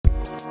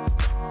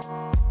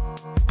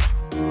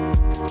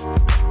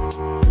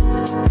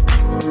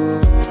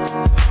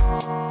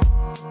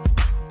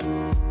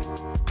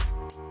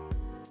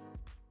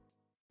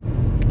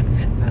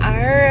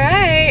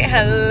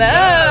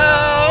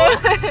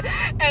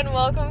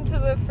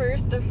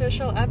first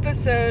official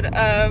episode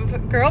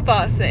of Girl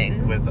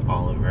Bossing with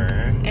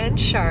Oliver and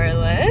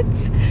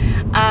Charlotte,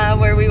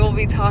 where we will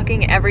be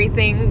talking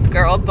everything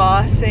girl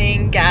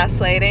bossing,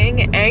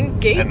 gaslighting,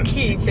 and gatekeeping. And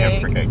you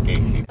can't forget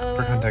gatekeeping. Oh,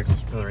 For well.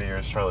 context, for the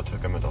readers, Charlotte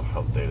took a mental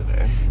health day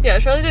today. Yeah,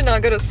 Charlotte did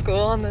not go to school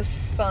on this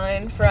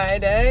fine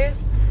Friday,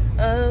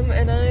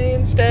 and I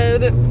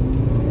instead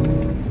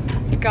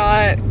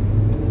got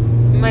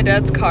my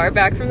dad's car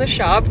back from the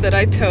shop that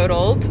I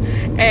totaled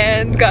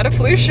and got a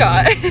flu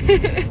shot.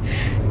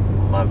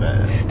 Love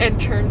it. And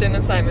turned in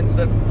assignments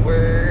that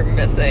were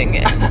missing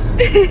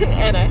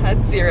and I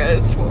had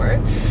zeros for.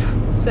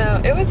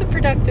 So it was a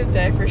productive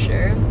day for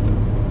sure.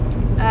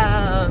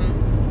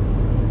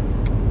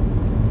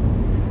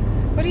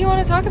 What do you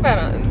want to talk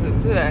about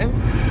today?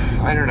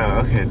 I don't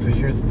know. Okay, so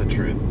here's the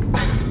truth.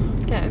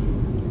 Okay.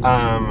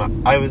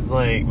 I was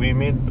like, we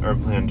made our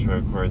plan to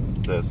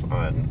record this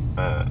on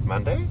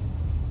Monday?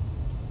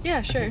 Yeah,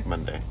 I sure. think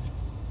Monday.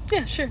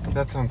 Yeah, sure.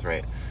 That sounds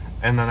right.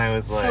 And then I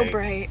was like... So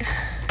bright.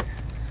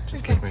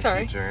 Just Okay, like my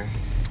sorry. teacher.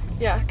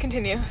 Yeah,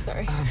 continue.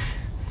 Sorry.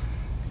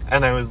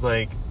 And I was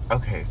like,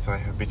 okay, so I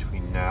have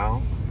between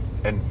now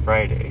and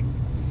Friday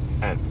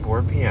at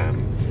 4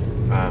 p.m.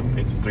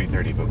 It's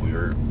 3:30, but we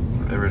were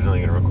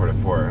originally going to record at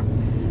 4.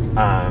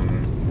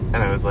 And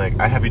I was like,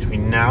 I have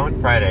between now and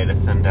Friday to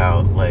send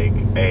out like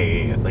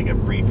a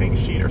briefing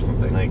sheet or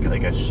something,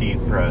 like a sheet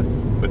for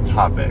us with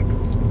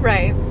topics.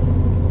 Right.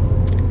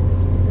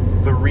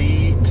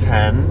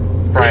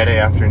 3:10 Friday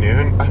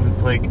afternoon, I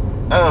was like,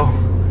 oh,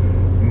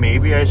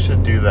 maybe I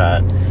should do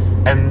that.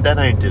 And then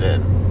I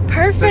didn't.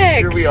 Perfect. So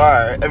here we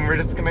are, and we're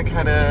just gonna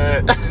kind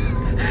of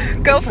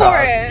go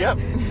for it. Yep.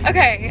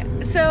 Okay,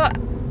 so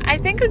I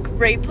think a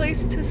great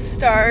place to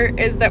start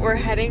is that we're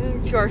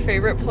heading to our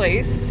favorite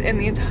place in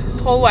the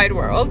whole wide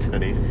world.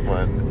 Ready?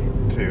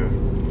 1, 2,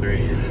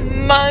 3.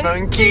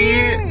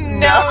 Monkey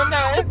No.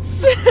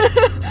 Donuts.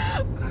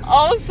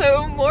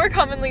 Also more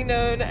commonly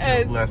known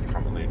as... Less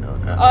commonly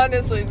known as.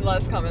 Honestly,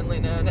 less commonly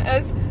known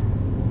as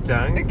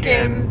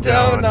Dunkin'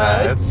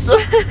 Donuts.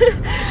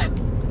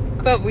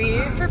 But we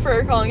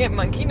prefer calling it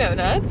Monkey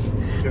Donuts.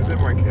 Gives it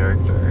more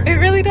character. It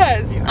really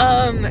does.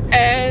 Yeah.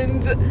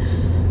 And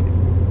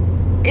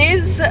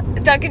is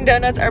Dunkin'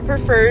 Donuts our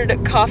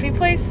preferred coffee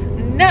place?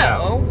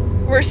 No.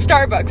 We're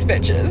Starbucks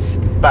bitches.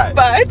 But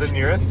But the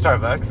nearest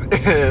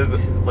Starbucks is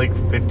like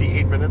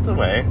 58 minutes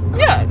away.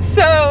 yeah,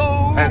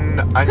 so...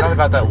 And I'm not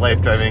about that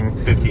life driving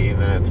 58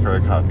 minutes for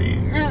a coffee.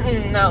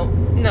 No.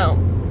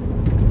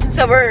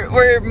 So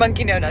we're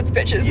Monkey Donuts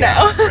bitches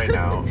now. Right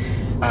now.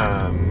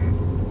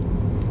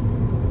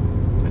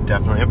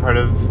 Definitely a part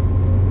of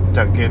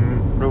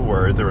Dunkin'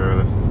 Rewards or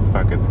whatever the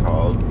fuck it's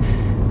called.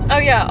 Oh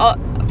yeah,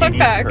 fun DD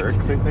fact.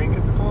 Perks, I think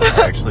it's called.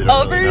 I actually don't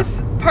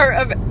Oliver's really know. part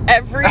of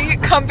every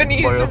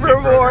company's Loyalty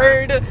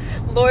reward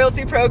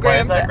loyalty program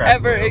Why is that to grass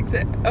ever blue?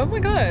 exist. Oh my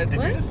god. Did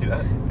what? you just see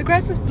that? The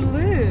grass is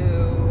blue.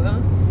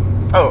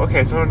 Oh,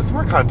 okay, so in some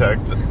more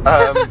context,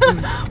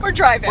 We're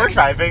driving. we're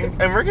driving,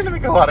 and we're going to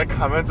make a lot of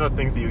comments about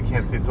things that you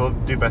can't see, so we'll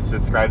do best to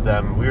describe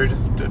them. We were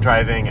just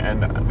driving,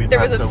 and we There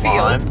passed was a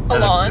field, a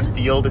lawn. a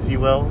field, if you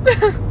will.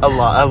 a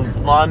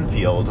lawn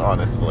field,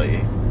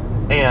 honestly.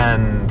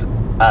 And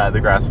the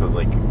grass was,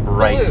 like,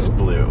 bright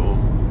blue.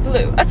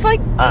 Blue. That's like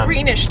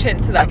greenish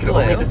tint to that I could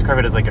blue. only describe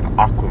it as, like, an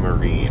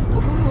aquamarine.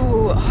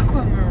 Ooh,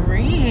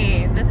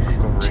 aquamarine.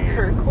 Aquamarine.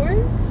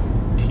 Turquoise?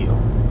 Teal.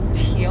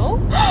 Teal?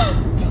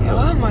 Teal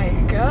Oh is my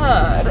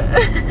god.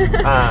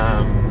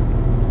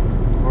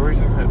 What were we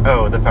talking about?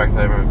 Oh, the fact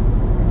that I'm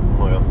a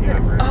loyalty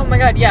member. Oh my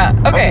god, yeah.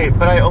 Okay.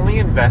 But I only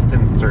invest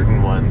in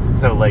certain ones.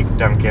 So, like,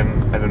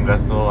 Dunkin', I've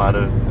invested a lot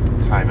of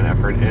time and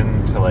effort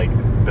into, like,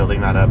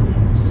 building that up.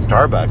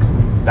 Starbucks,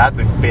 that's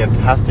a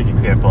fantastic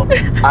example.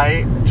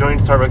 I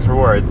joined Starbucks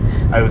Rewards.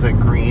 I was at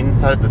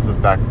Greenside. This was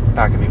back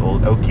in the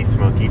old Okie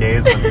Smoky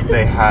days when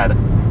they had,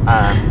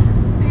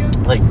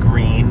 like,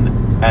 green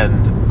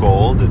and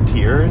gold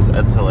tiers,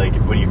 and so like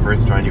when you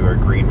first joined you were a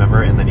green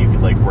member and then you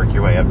could like work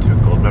your way up to a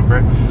gold member.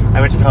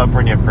 I went to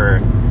California for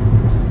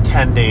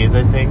 10 days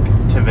I think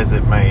to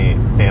visit my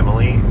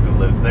family who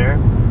lives there,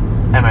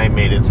 and I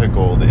made it to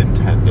gold in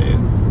 10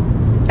 days.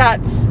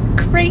 That's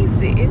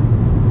crazy.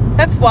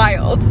 That's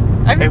wild.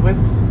 I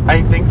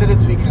think that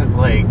it's because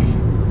like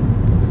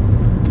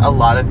a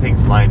lot of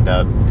things lined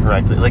up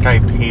correctly. Like I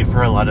paid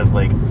for a lot of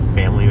like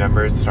family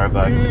members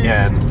Starbucks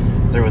and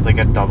there was like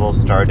a double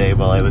star day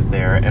while I was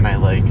there, and I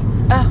like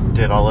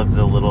did all of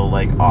the little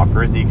like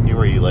offers that you can do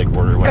where you like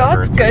order whatever.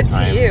 God's good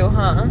to you,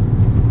 huh?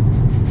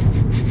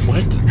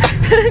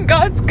 What?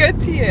 God's good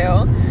to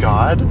you.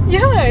 God?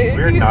 Yeah.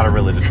 We're not a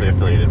religiously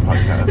affiliated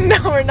podcast. No,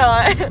 we're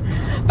not.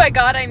 By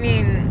God, I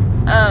mean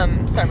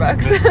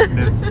Starbucks.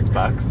 Miss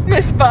Bucks.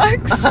 Miss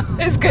Bucks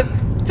is good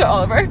to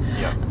Oliver.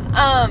 Yeah.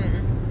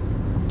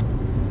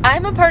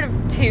 I'm a part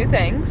of two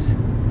things.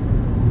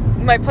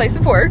 My place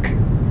of work.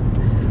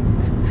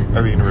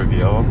 Are we gonna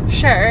reveal?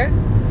 Sure.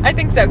 I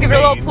think so. Give it a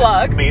little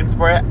plug. Main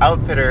Sport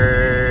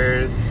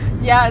Outfitters.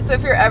 Yeah, so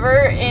if you're ever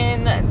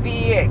in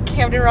the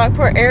Camden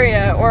Rockport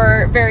area,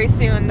 or very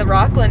soon the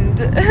Rockland,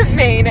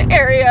 Maine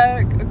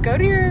area, go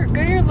to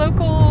your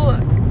local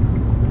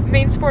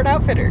Main Sport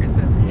Outfitters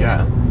and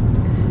Yes.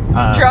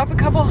 drop a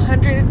couple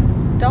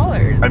 $100.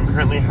 I'm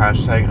currently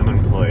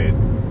 #unemployed,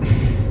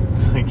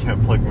 so I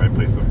can't plug my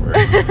place of work.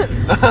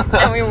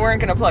 And we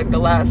weren't gonna plug the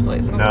last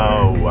place of work.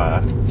 No.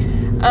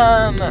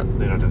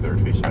 They don't deserve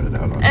to be shouted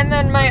out on and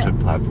then such a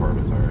platform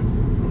as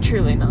ours.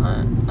 Truly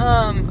not.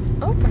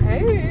 Oh,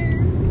 hey.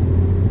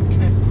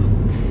 Okay.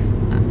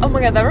 Oh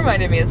my god, that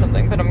reminded me of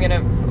something, but I'm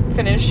gonna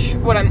finish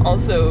what I'm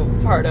also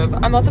part of.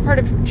 I'm also part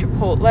of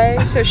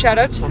Chipotle, so shout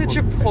out to the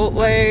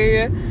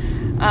Chipotle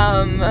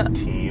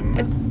Team.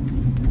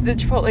 the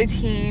Chipotle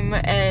team,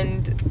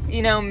 and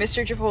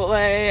Mr. Chipotle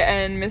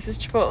and Mrs.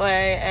 Chipotle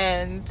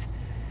and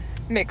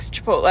Mixed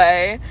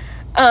Chipotle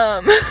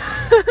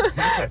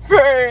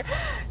for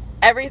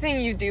everything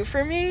you do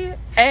for me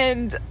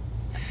and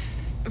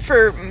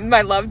for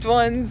my loved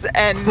ones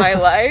and my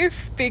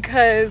life,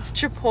 because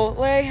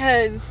Chipotle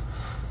has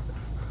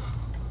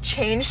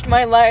changed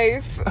my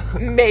life,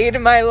 made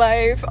my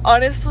life,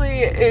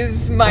 honestly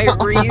is my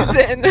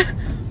reason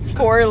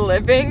for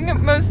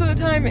living most of the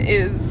time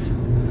is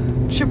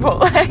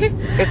Chipotle.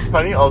 It's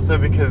funny also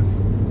because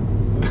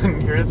the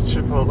nearest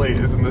Chipotle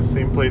is in the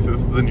same place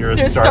as the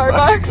nearest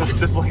Starbucks.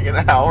 Just like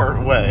an hour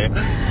away.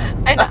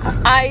 And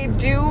I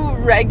do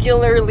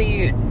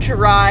regularly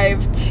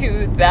drive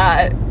to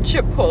that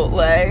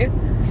Chipotle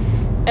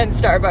and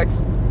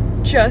Starbucks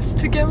just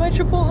to get my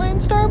Chipotle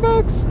and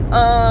Starbucks.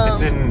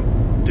 It's in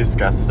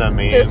Disgusta,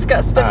 Maine.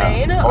 Disgusta,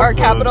 Maine. Our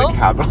capital. The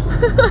capital.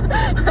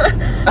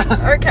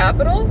 Our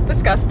capital,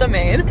 Disgusta,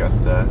 Maine.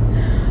 Disgusta.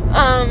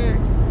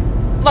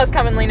 Less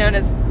commonly known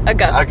as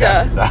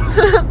Augusta.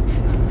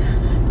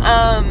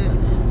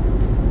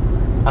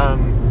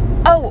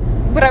 Oh,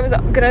 what I was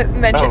gonna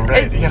mention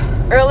is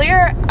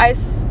earlier,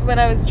 when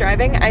I was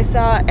driving, I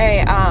saw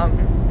a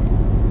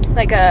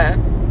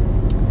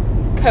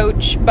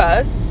coach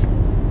bus,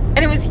 and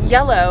it was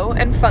yellow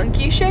and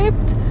funky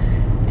shaped,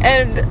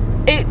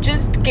 and it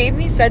just gave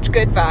me such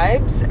good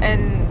vibes.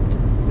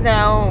 And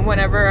now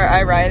whenever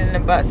I ride in a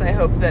bus, I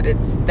hope that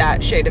it's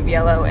that shade of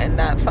yellow and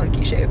that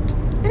funky shaped.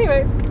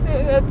 Anyway,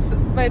 that's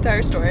my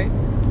entire story.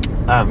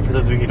 For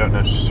those of you who don't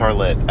know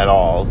Charlotte at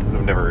all, who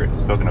have never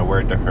spoken a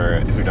word to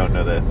her, who don't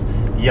know this,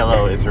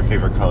 yellow is her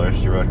favorite color.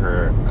 She wrote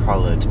her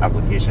college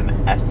application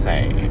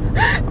essay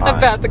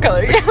about the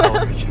color yellow.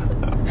 Color yellow.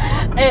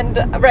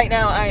 And right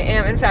now I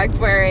am in fact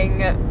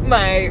wearing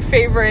my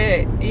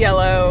favorite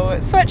yellow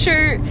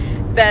sweatshirt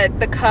that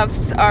the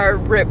cuffs are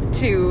ripped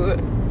to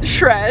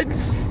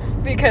shreds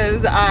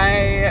because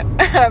I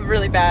have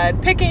really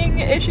bad picking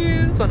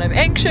issues when I'm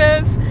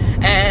anxious,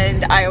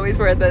 and I always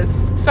wear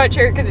this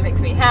sweatshirt because it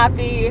makes me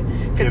happy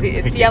because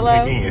it's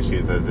yellow. Picking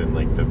issues as in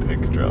like the pick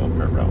drill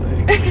for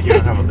rowing. Like, you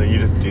don't have you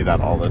just do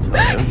that all the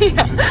time.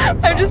 Yeah.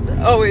 I'm just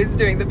always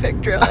doing the pick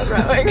drill at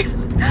rowing.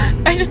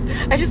 I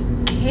just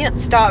can't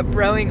stop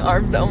rowing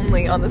arms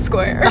only on the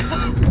square.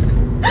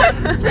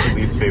 It's my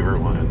least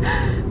favorite one.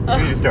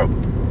 You just go.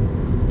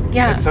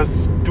 Yeah. It's so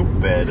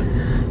stupid.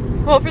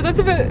 Well, for those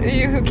of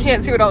you who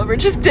can't see what Oliver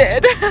just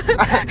did,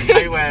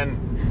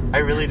 I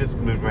really just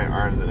moved my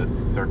arms in a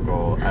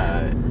circle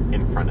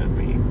in front of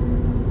me.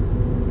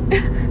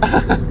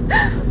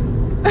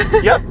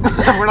 Yep,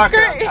 we're not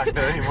going to unpack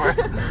that anymore.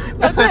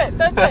 That's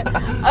it.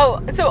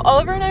 Oh, so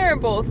Oliver and I are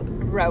both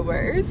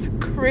rowers,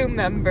 crew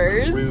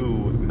members.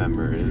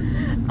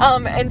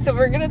 And so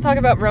we're going to talk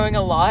about rowing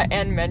a lot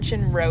and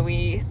mention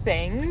rowy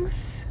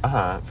things.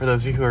 For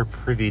those of you who are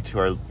privy to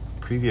our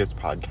previous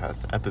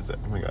podcast episode,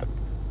 oh my god.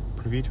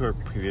 Privy to our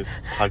previous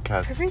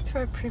podcast.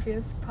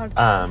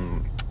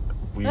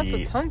 We That's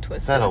a tongue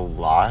twister. Said a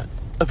lot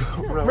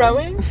about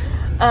rowing.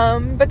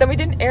 But then we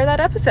didn't air that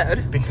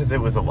episode. Because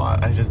it was a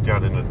lot. I just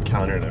got a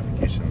calendar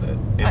notification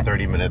that in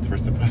 30 minutes we're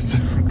supposed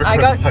to record I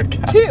got a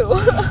podcast.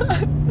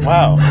 2.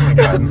 Wow. Oh my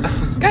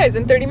god. Guys,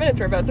 in 30 minutes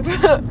we're about to film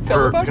a podcast.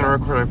 We're going to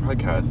record our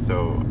podcast,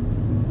 so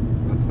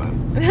that's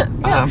fun.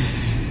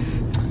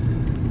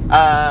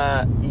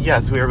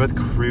 Yes, we are both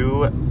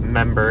crew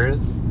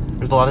members.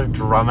 There's a lot of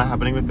drama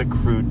happening with the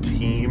crew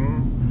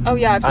team. Oh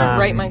yeah, I have to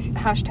write my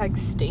hashtag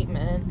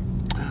statement.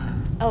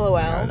 LOL.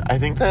 God. I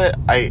think that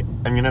I'm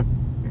gonna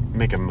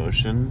make a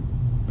motion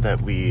that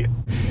we...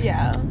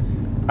 Yeah.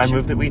 I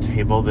move that we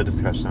table the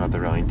discussion about the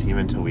rowing team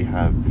until we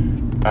have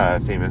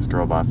famous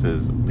girl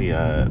bosses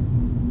Leah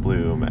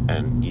Bloom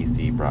and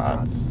E.C.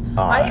 Broads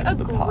on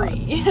the pod. I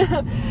agree.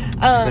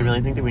 Because I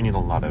really think that we need a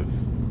lot of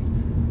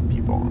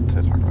people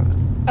to talk about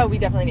this. Oh, we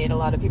definitely need a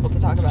lot of people to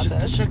talk about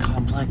this. It's such a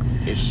complex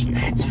issue.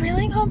 It's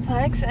really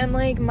complex, and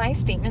like my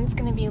statement's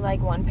gonna be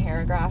like 1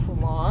 paragraph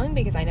long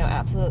because I know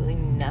absolutely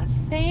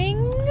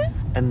nothing.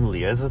 And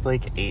Leah's was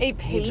like 8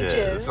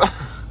 pages.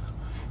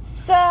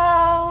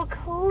 So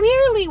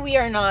clearly we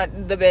are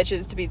not the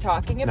bitches to be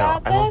talking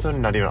about this. I'm also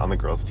not even on the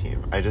girls'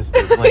 team. I just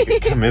was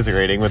like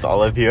commiserating with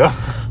all of you.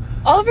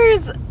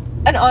 Oliver's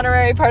an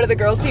honorary part of the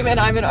girls' team, and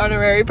I'm an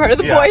honorary part of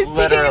the boys'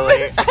 literally.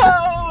 team.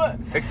 So,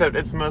 except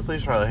it's mostly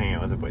Charlotte hanging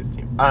out with the boys'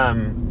 team.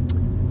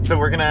 So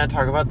we're gonna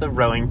talk about the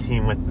rowing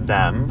team with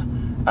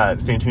them.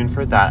 Stay tuned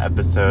for that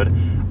episode.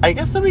 I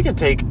guess that we could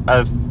take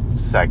a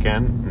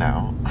second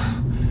now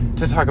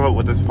to talk about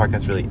what this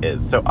podcast really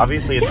is. So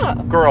obviously it's Yeah.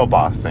 girl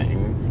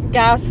bossing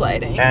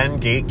Gaslighting.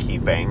 and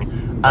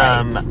gatekeeping.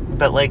 Right.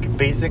 But like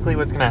basically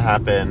what's gonna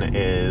happen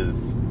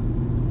is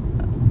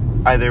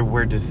either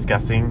we're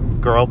discussing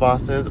girl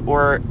bosses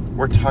or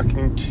we're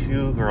talking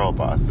to girl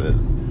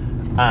bosses.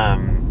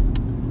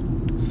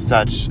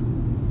 Such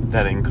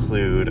that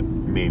include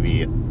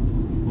maybe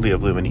Leah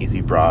Bloom and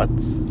Easy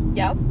Brats,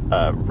 Yep.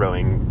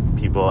 rowing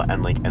people,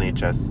 and like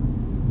NHS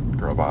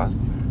girl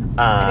boss.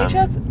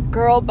 NHS,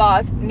 girl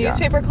boss.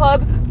 Newspaper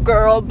club,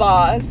 girl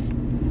boss.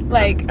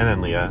 Like, And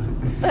then Leah.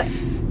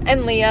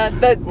 and Leah,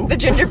 the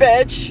ginger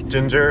bitch.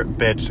 Ginger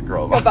bitch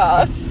girl The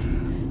boss.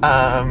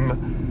 boss.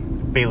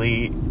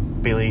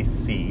 Bailey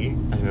C.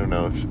 I don't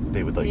know if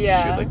they would like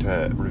Yeah. she would like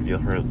to reveal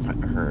her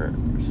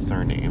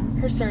surname.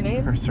 Her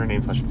surname. Her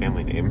surname /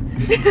 family name.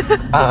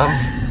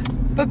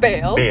 But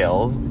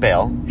Bales.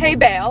 Bale. Hey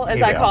Bale, as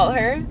Hey I Bale. call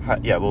her.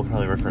 Yeah, we'll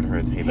probably refer to her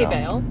as Hey Hey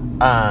Bale. Bale.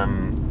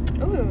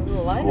 Ooh, the line is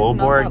School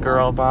not board that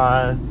girl long.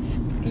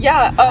 boss.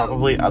 Yeah.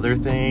 Probably other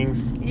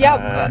things.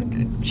 Yeah.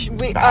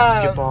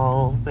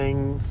 Basketball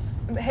things.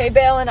 Hey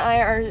Bale and I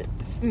are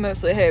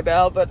mostly Hey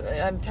Bale, but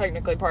I'm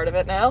technically part of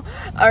it now.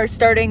 Are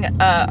starting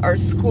our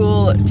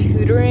school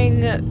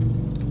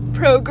tutoring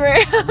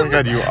program. Oh my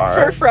god, you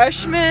are. For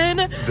freshmen.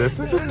 This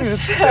is a new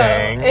So,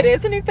 thing. it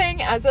is a new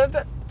thing as of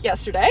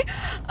yesterday,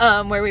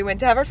 where we went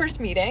to have our first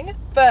meeting.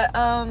 But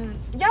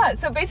yeah,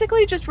 so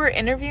basically just we're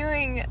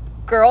interviewing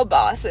girl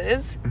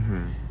bosses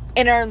Mm-hmm.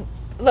 in our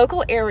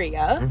local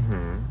area.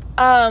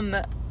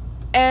 Mm-hmm.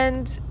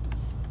 And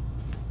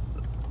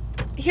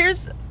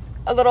here's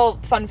a little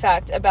fun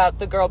fact about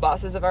the girl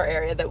bosses of our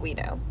area that we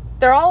know.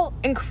 They're all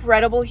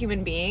incredible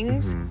human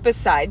beings Mhm.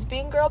 besides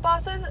being girl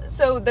bosses.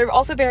 So they're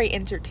also very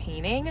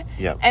entertaining.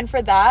 Yep. And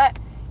for that,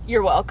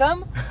 you're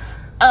welcome.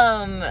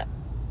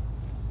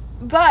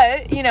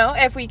 But, you know,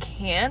 if we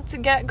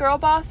can't get girl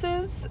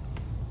bosses,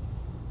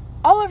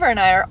 Oliver and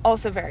I are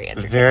also very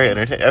entertaining. Very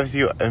entertaining. As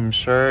you, I'm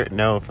sure,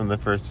 know from the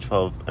first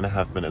 12 and a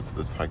half minutes of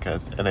this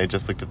podcast, and I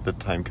just looked at the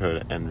time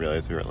code and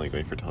realized we were only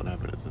going for 12 and a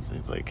half minutes. It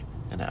seems like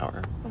an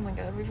hour. Oh my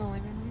god, we've only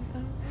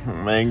been... Oh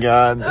my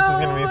god, this is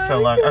gonna be so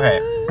long.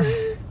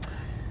 Okay.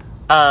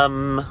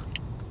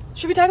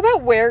 Should we talk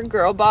about where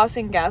girl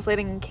bossing,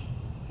 gaslighting,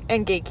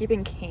 and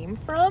gatekeeping came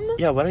from?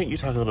 Yeah, why don't you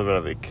talk a little bit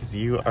of it? Because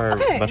you are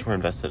Okay. much more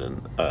invested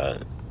in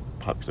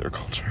popular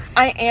culture.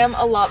 I am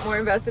a lot more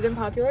invested in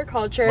popular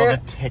culture. Well,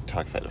 the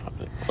TikTok side of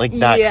popular, like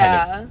that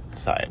Yeah. kind of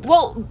side.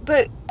 Well,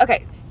 but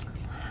okay,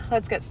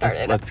 let's get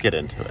started. Let's get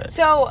into it.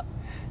 So,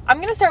 I'm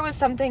gonna start with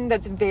something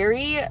that's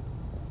very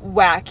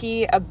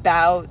wacky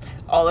about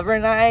Oliver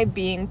and I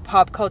being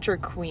pop culture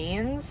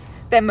queens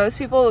that most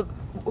people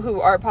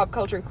who are pop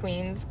culture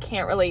queens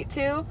can't relate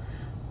to.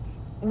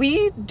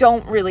 We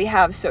don't really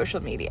have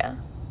social media.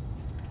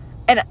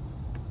 And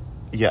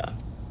Yeah.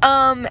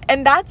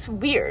 and that's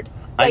weird.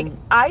 Like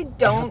I I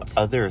don't have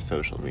other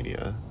social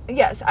media.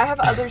 Yes, I have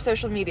other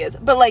social medias.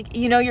 But like,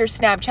 you know, your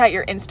Snapchat,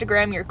 your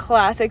Instagram, your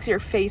classics, your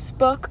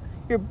Facebook,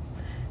 your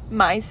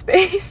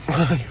MySpace.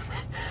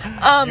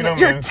 You know,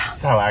 your I'm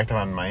so active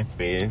on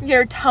MySpace.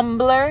 your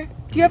Tumblr.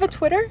 Do you have a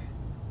Twitter?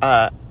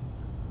 Uh,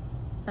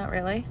 Not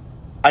really.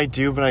 I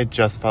do, but I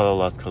just follow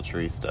Las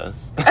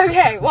Culturistas.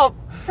 Okay, well,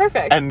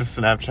 perfect. And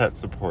Snapchat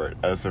support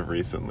as of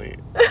recently.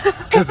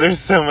 Because there's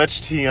so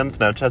much tea on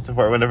Snapchat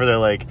support. Whenever they're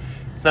like,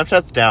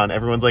 Snapchat's down,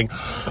 everyone's like,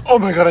 oh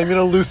my god, I'm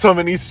gonna lose so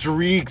many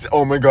streaks.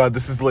 Oh my god,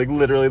 this is like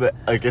literally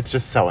like, it's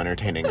just so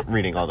entertaining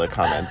reading all the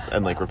comments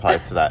and like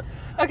replies to that.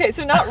 Okay,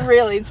 so not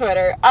really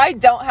Twitter. I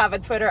don't have a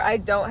Twitter. I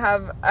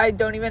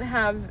don't even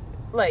have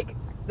like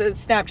the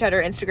Snapchat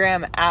or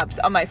Instagram apps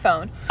on my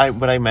phone.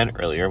 What I meant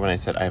earlier when I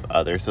said I have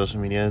other social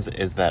medias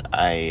is that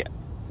I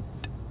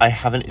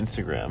have an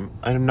Instagram.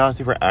 I'm not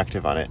super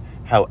active on it.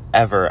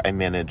 However, I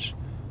manage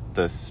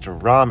the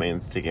Strom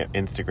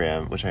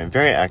Instagram, which I'm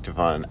very active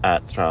on,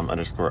 at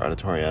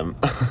Strom_auditorium.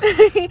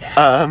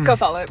 Go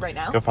follow it right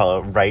now. Go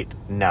follow right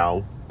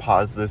now.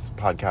 Pause this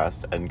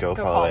podcast and go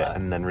follow it, follow.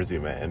 and then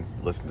resume it and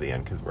listen to the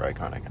end because we're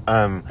iconic.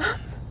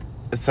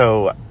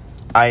 So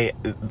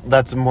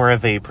that's more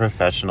of a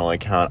professional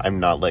account. I'm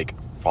not like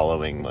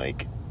following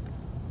like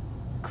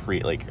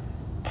create like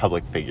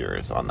public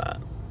figures on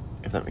that,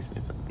 if that makes any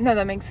sense. No,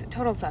 that makes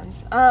total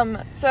sense.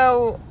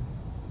 So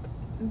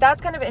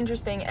that's kind of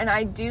interesting, and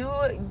I do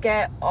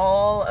get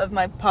all of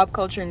my pop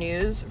culture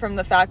news from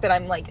the fact that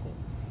I'm like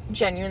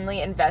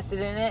genuinely invested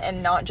in it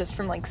and not just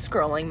from like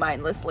scrolling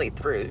mindlessly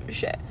through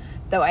shit.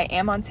 Though I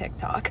am on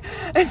TikTok.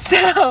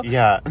 So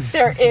Yeah.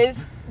 there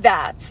is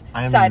that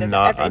I am side of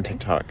not on everything.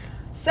 TikTok.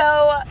 So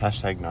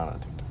Hashtag not on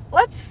TikTok.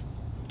 let's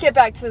get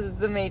back to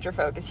the major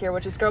focus here,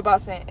 which is girl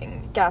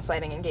bossing,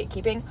 gaslighting, and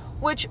gatekeeping,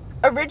 which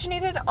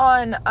originated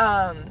on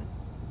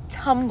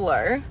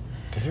Tumblr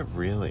Did it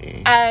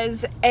really?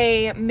 as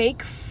a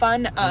make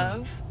fun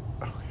of...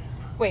 Okay.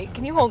 Wait,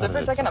 can you hold it for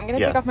a second? I'm going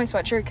to take off my Yes.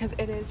 sweatshirt because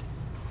it is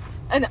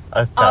an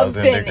 1,000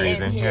 oven degrees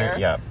in here.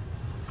 Yeah.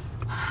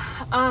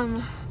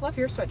 Love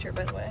your sweatshirt,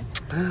 by the way.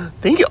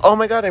 Thank you. Oh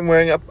my god, I'm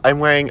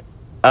wearing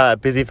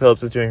Busy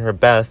Phillips is doing her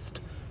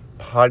best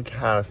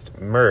podcast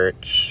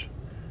merch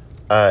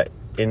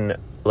in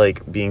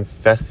like being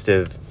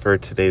festive for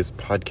today's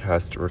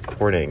podcast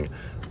recording.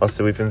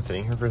 Also, we've been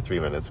sitting here for 3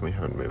 minutes and we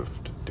haven't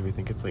moved. Do we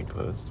think it's like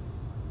closed?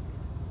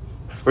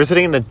 We're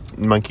sitting in the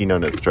Monkey No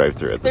Nuts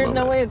drive-thru at the moment. There's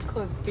no way it's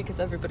closed because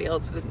everybody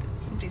else would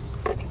be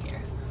sitting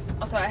here.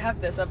 Also, I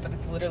have this up, but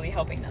it's literally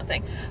helping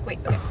nothing. Wait,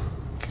 okay.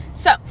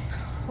 So,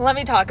 let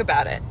me talk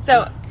about it.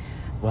 So,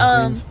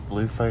 Walgreens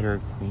Flu Fighter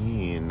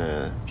Queen.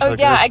 Oh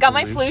yeah, I got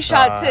my flu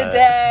shot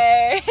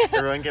today.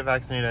 Everyone get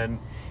vaccinated.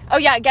 Oh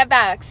yeah, get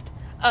vaxxed.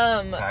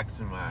 Vaxxed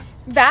and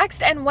waxed.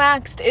 Vaxxed and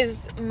waxed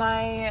is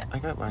my I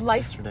got waxed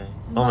life yesterday.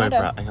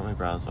 motto. I got my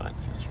brows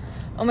waxed yesterday.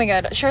 Oh my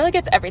god, Charlotte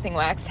gets everything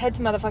waxed, head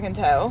to motherfucking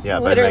toe. Yeah,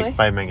 literally.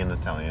 by Megan Thee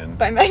Stallion.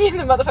 By Megan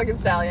the motherfucking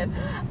Stallion.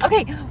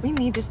 Okay, we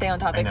need to stay on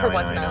topic for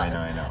once in our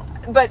lives. I know.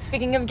 But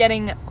speaking of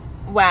getting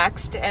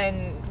waxed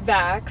and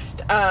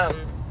vaxxed,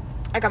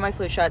 I got my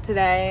flu shot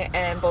today,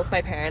 and both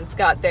my parents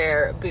got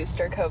their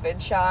booster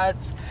COVID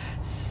shots.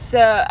 So,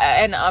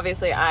 and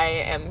obviously I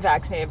am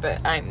vaccinated,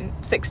 but I'm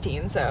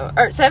 16,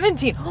 or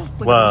 17. Oh,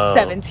 I'm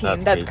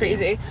 17. That's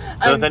crazy.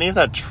 So if any of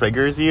that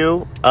triggers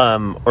you,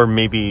 or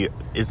maybe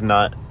is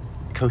not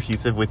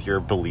cohesive with your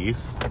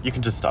beliefs, you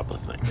can just stop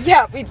listening.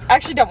 Yeah, we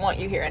actually don't want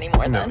you here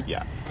anymore then. No,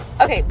 yeah.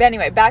 Okay, but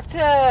anyway, back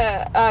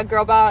to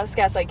Girl Boss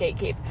Gaslight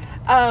Gatekeep.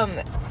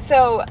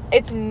 So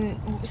it's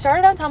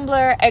started on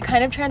Tumblr. It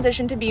kind of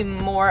transitioned to be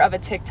more of a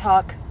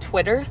TikTok,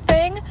 Twitter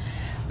thing.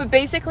 But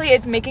basically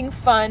it's making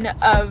fun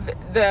of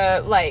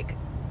the, like,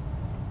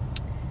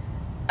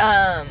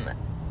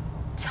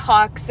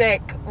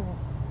 toxic,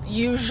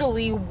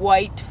 usually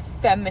white,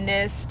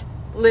 feminist,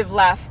 live,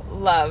 laugh,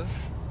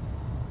 love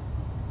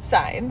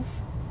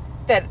signs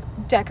that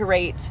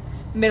decorate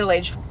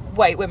middle-aged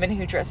white women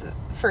who dress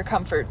for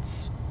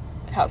comforts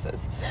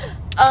houses.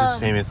 Just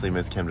famously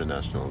Miss Camden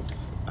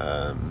National's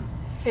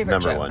favorite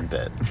number joke. one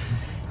bit.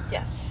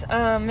 Yes.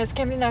 Miss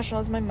Camden National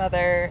is my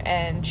mother,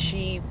 and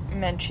she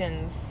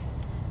mentions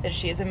that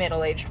she is a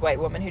middle-aged white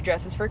woman who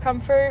dresses for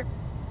comfort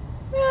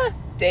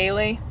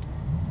daily,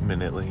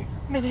 Minutely,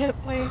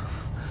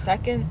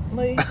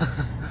 secondly.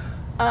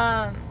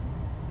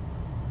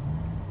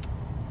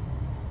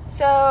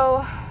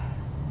 So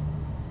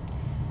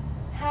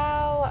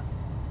how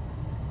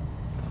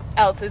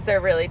else is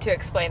there really to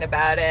explain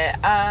about it?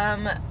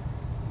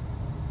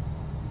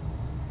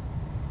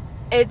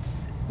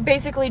 It's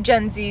basically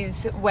Gen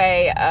Z's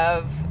way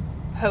of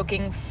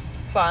poking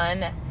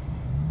fun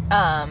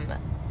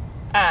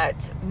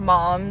at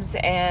moms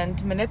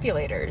and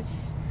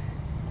manipulators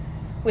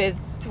with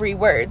 3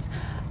 words,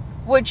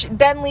 which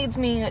then leads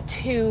me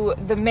to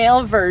the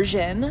male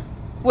version,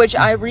 which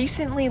I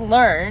recently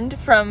learned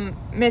from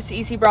Miss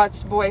E.C.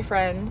 Brott's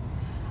boyfriend,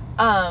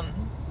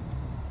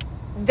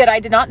 that I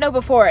did not know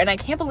before, and I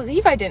can't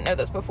believe I didn't know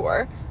this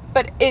before,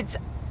 but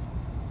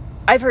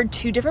I've heard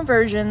 2 different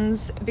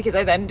versions because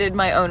I then did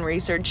my own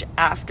research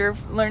after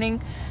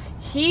learning.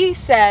 He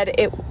said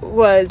it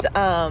was,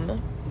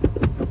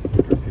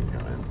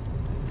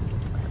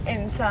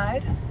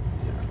 inside?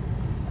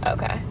 Yeah.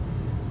 Okay.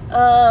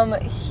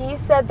 He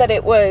said that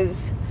it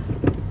was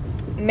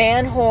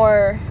man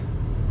whore,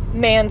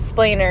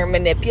 mansplainer,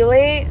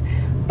 manipulate,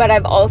 but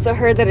I've also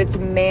heard that it's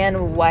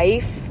man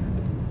wife,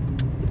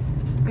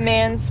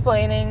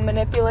 mansplaining,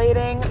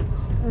 manipulating.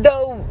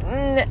 Though,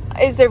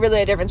 is there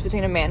really a difference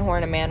between a man whore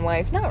and a man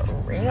wife? Not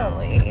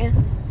really.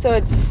 So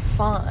it's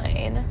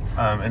fine.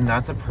 And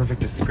that's a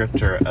perfect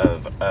descriptor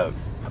of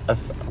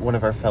one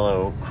of our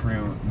fellow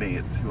crew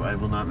mates, who I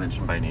will not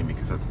mention by name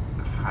because that's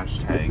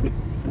hashtag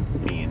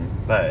mean,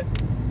 but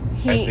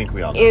I think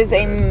we all know is who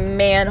a it is.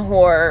 man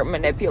whore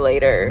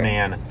manipulator.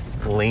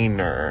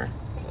 Mansplainer.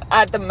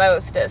 At the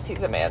mostest,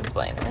 he's a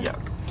mansplainer. Yeah.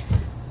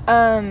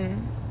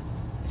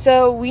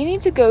 So we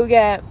need to go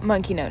get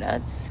Monkey No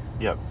Nuts.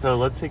 Yep. So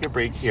let's take a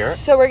break here.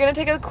 So we're gonna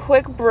take a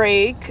quick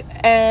break,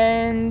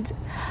 and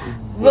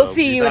we'll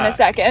see you in a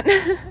second.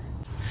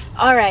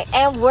 All right,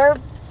 and we're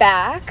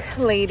back,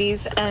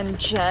 ladies and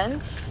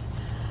gents,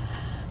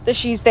 the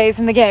she's, theys,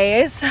 and the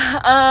gays. So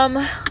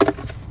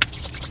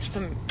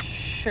I'm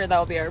sure that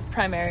will be our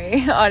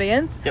primary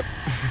audience. Yep.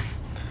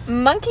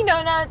 Monkey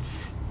No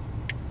Nuts.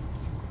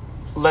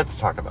 Let's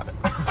talk about it.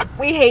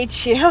 We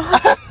hate you.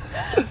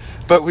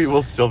 But we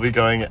will still be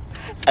going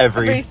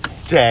every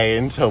day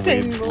until we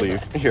single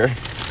leave here.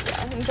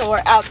 Yeah, until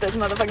we're out this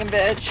motherfucking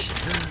bitch.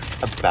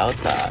 About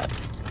that,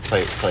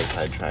 slight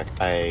sidetrack,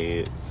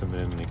 I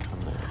submitted my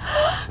comment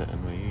to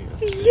NYU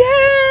yesterday.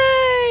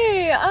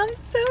 Yay! I'm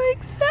so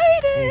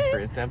excited. My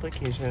first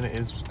application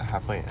is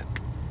halfway in.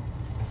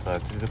 I still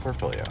have to do the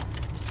portfolio.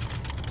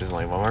 There's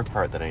only one more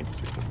part that I need to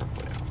do with the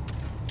portfolio.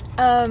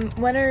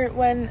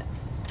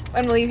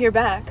 When will you hear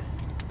back?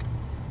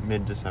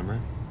 Mid-December.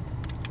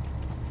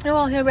 Oh,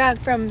 I'll hear back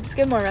from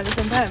Skidmore around the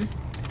same time.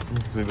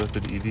 Because we both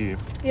did ED.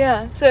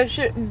 Yeah, so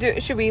should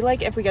we,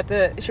 like, if we get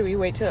should we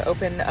wait to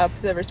open up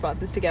the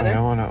responses together? I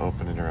don't want to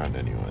open it around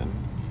anyone.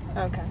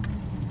 Okay.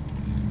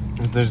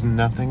 Because there's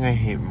nothing I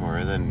hate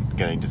more than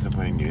getting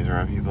disappointing news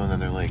around people and then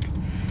they're like,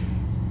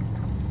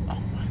 oh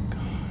my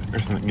god, or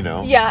something, you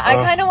know? Yeah, I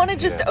Ugh, kind of want to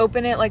hate just it.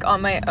 open it, like,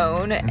 on my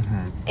own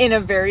in a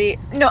very...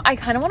 No, I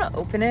kind of want to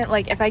open it,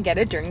 like, if I get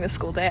it during the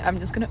school day, I'm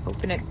just going to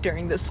open it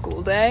during the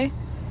school day.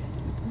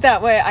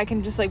 That way I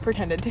can just, like,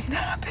 pretend it didn't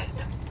happen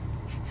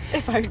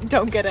if I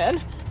don't get in.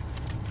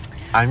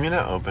 I'm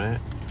gonna open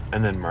it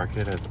and then mark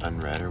it as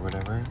unread or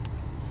whatever.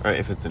 Or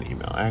if it's an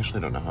email. I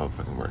actually don't know how it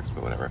fucking works,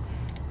 but whatever.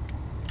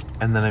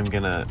 And then I'm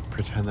gonna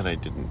pretend that I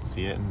didn't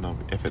see it, and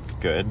if it's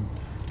good,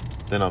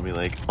 then I'll be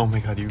like, oh my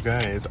god, you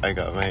guys, I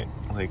got my,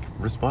 like,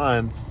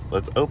 response.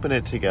 Let's open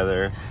it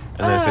together.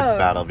 And then if it's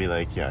bad, I'll be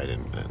like, yeah, I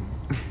didn't get in.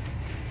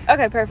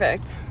 Okay,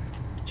 perfect.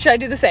 Should I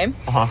do the same?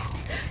 Uh-huh.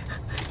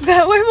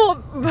 That way we'll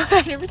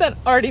 100%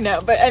 already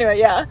know. But anyway,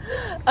 yeah.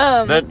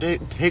 That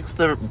takes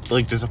the,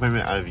 like,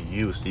 disappointment out of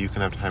you so you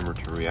can have time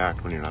to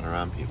react when you're not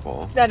around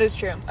people. That is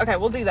true. Okay,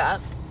 we'll do that.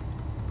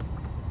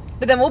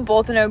 But then we'll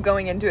both know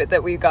going into it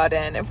that we got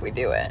in if we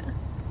do it.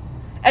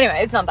 Anyway,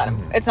 it's not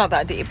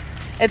that deep.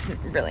 It's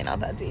really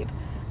not that deep.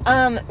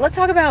 Let's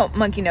talk about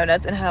Monkey No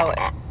Nuts and how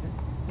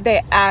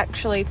they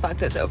actually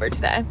fucked us over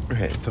today.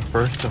 Okay, so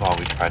first of all,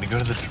 we tried to go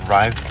to the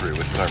drive-thru,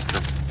 which is our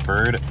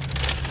preferred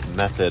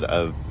method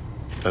of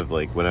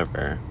like,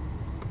 whatever.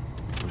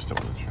 We still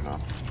want to turn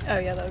off. Oh,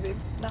 yeah, that would be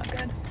not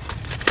good.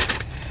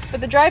 But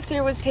the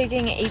drive-thru was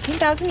taking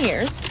 18,000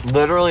 years.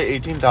 Literally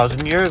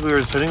 18,000 years. We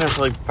were sitting there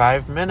for like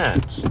 5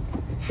 minutes.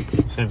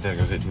 Same thing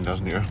as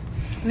 18,000 years.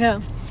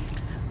 No.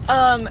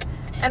 And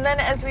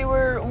then as we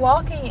were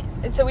walking,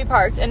 so we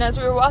parked, and as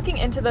we were walking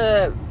into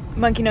the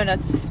Monkey No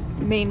Nuts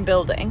main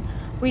building,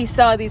 we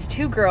saw these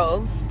two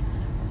girls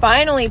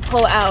finally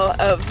pull out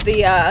of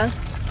the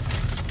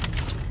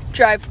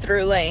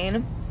drive-thru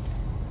lane.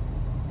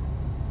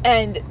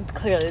 And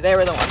clearly they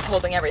were the ones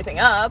holding everything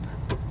up.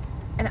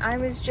 And I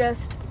was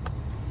just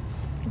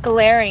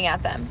glaring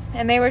at them.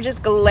 And they were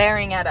just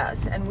glaring at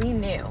us. And we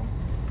knew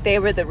they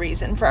were the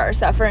reason for our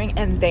suffering.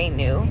 And they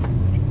knew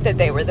that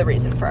they were the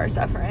reason for our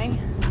suffering.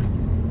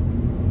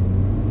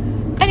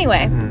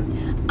 Anyway.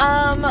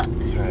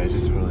 Sorry, I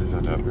just totally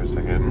zoned out for a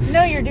second.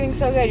 No, you're doing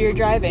so good. You're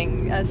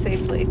driving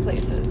safely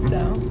places.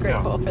 So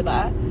grateful for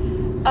that.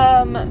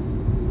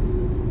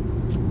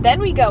 Then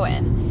we go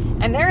in.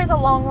 And there is a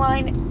long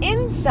line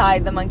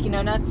inside the Monkey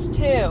No Nuts,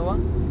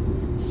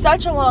 too.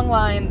 Such a long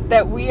line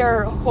that we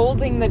are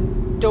holding the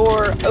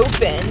door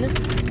open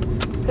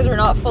because we're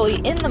not fully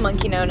in the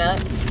Monkey No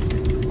Nuts.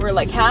 We're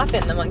like half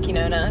in the Monkey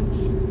No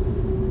Nuts.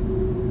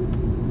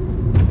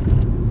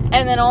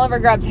 And then Oliver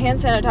grabs hand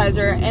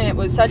sanitizer, and it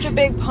was such a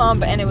big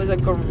pump, and it was a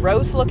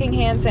gross-looking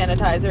hand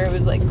sanitizer. It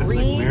was like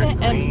green,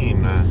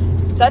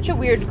 and such a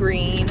weird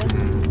green.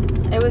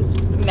 It was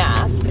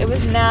nasty. It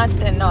was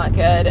nasty and not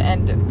good,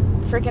 and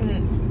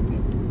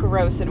freaking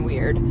gross and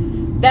weird.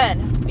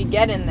 Then we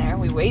get in there,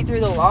 we wait through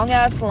the long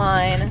ass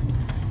line,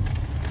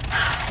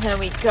 and then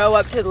we go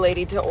up to the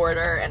lady to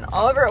order, and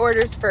Oliver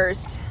orders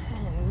first,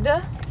 and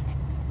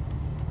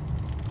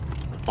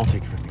I'll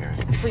take it from here.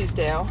 please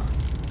do.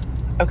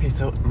 Okay,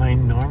 so my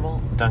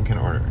normal Dunkin'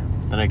 order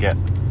that I get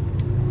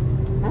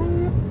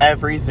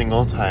every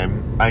single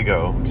time I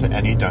go to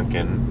any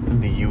Dunkin'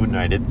 in the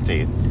United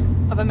States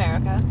Of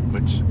America.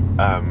 which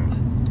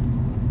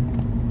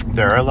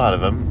there are a lot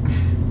of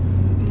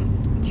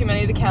them. Too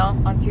many to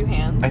count on two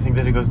hands. I think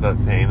that it goes without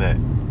saying that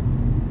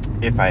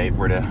if I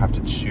were to have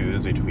to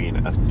choose between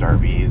a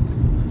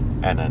Starbucks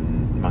and a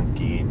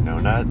Monkey No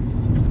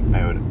Nuts,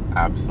 I would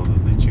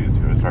absolutely choose to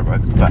go to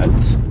Starbucks.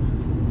 But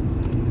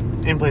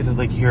in places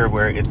like here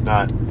where it's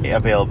not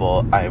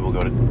available, I will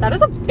go to That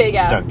is a big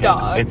ass Dunkin'.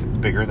 dog. It's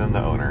bigger than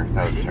the owner.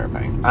 That was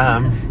terrifying.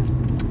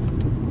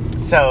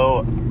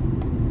 So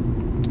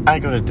I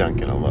go to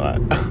Dunkin' a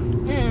lot.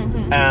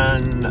 Mm-hmm.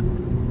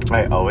 And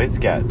I always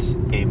get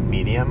a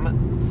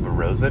medium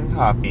frozen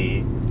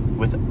coffee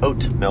with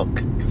oat milk,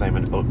 because I'm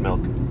an oat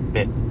milk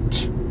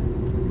bitch.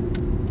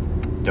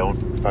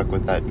 Don't fuck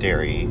with that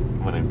dairy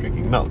when I'm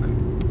drinking milk.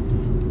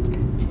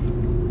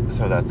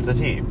 So that's the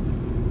tea.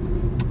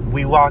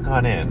 We walk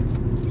on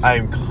in.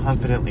 I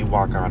confidently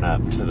walk on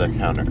up to the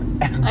counter.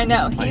 I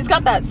know. He's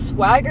got that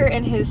swagger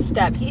in his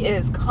step. He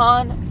is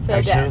confident.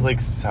 Actually, I was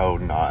like so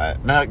not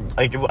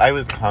like I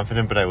was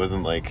confident, but I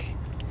wasn't like.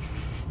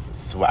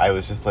 I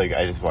was just like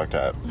I just walked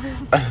up.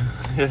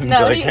 I didn't No,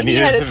 feel like he I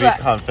needed had a to swag.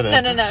 be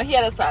confident. No. He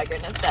had a swagger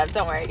in his step.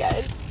 Don't worry,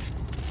 guys.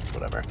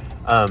 Whatever.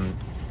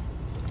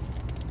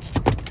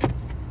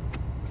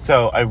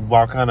 So I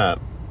walk on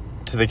up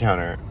to the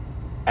counter,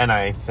 and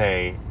I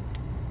say,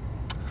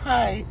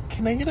 "Hi,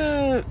 can I get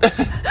a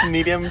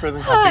medium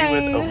frozen coffee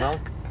with oat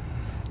milk?"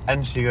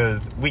 And she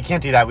goes, "We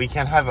can't do that. We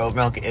can't have oat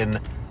milk in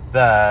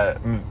the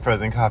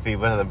frozen coffee,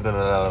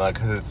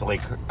 because it's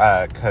like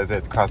because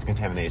it's cross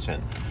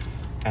contamination."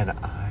 And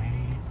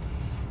I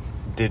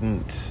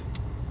didn't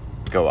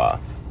go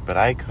off, but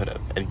I could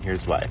have, and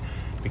here's why.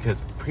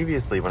 Because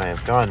previously, when I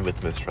have gone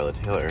with Miss Charlotte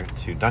Taylor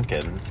to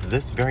Dunkin', to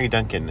this very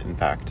Dunkin', in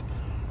fact,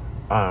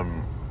 a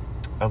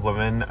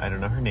woman, I don't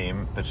know her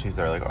name, but she's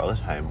there like all the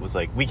time, was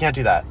like, "We can't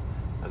do that."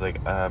 I was like,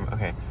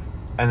 okay.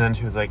 And then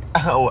she was like,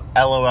 "Oh,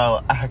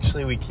 LOL,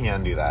 actually we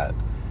can do that.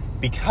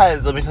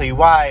 Because, let me tell you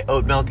why,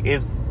 oat milk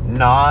is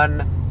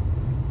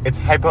it's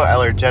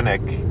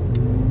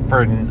hypoallergenic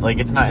for, like,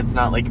 it's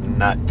not like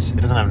nut.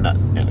 It doesn't have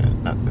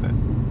nuts in it.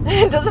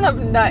 It doesn't have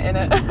nut in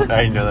it.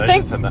 I know that. I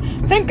just said that.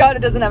 Thank God it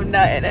doesn't have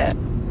nut in it.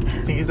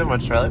 Thank you so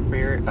much, Charlotte, for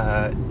your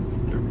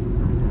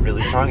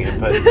really strong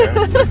input there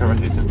to the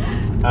conversation.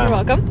 You're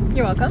welcome.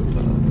 You're welcome.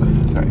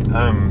 Sorry.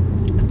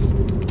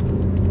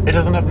 It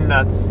doesn't have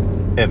nuts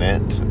in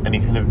it, any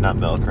kind of nut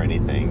milk or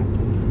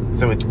anything,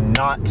 so it's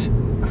not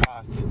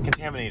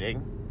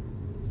cross-contaminating.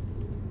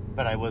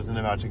 But I wasn't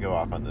about to go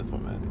off on this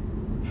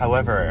woman.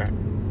 However,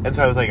 and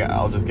so I was like,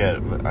 I'll just get,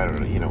 I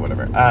don't know, you know,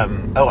 whatever.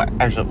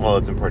 Actually, well,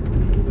 it's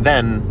important.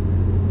 Then,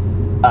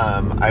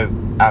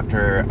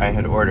 after I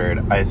had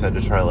ordered, I said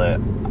to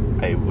Charlotte,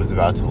 I was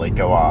about to, like,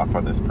 go off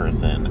on this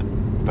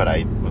person, but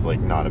I was, like,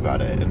 not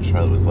about it. And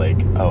Charlotte was like,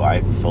 oh,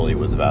 I fully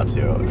was about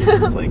to. And I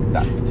was like,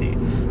 that's tea.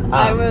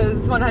 I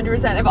was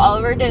 100%. If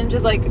Oliver didn't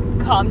just, like,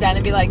 calm down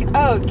and be like,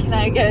 oh, can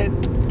I get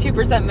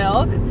 2%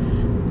 milk?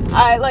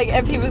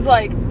 If he was,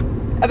 like,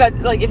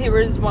 if he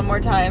was one more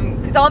time.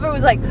 Because Oliver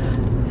was like,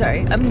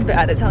 sorry, I'm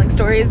bad at telling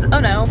stories. Oh,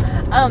 no.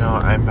 No,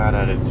 I'm bad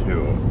at it,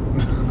 too.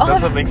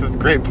 That's what makes this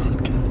great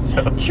podcast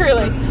host.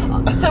 Truly.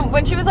 So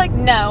when she was like,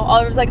 no,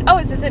 Oliver was like, oh,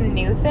 is this a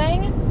new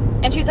thing?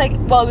 And she was like,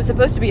 well, it was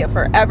supposed to be a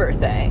forever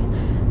thing.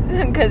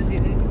 Because,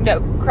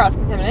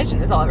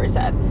 cross-contamination is all Oliver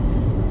said.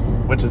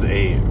 Which is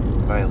a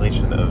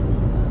violation of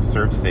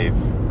ServSafe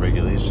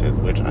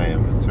regulation, which I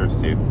am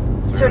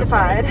ServSafe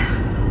certified.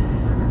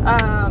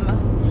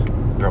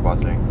 Girl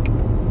bossing.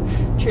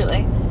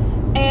 Truly.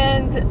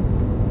 And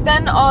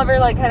then Oliver,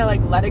 like, kind of,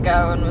 like, let it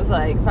go and was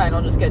like, fine,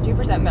 I'll just get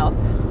 2% milk.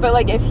 But,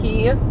 like, if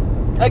he,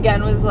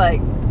 again, was,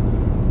 like,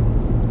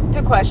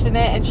 to question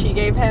it and she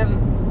gave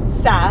him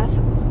sass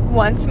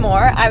once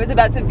more, I was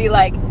about to be,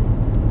 like,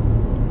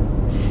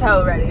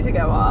 so ready to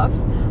go off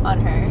on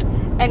her.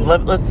 And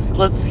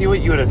let's see what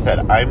you would have said.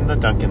 I'm the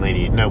Dunkin'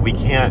 lady. No, we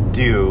can't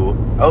do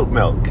oat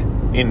milk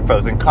in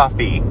frozen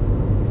coffee.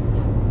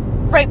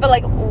 Right, but,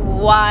 like,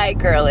 why,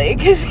 girly?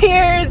 Because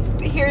here's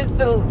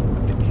the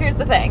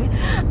thing.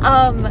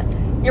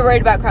 You're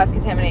worried about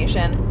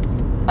cross-contamination.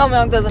 Oat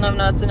milk doesn't have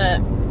nuts in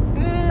it.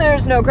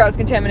 There's no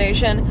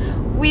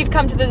cross-contamination. We've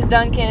come to this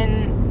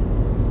Dunkin'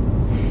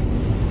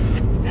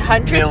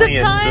 hundreds of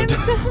times.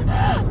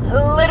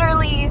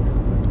 Literally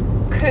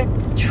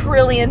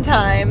trillion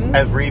times.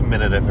 Every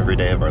minute of every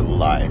day of our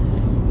life.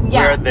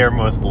 Yeah. We're their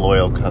most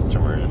loyal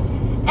customers.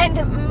 And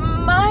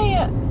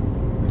my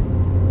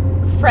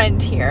friend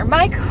here,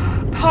 my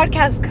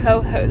podcast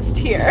co-host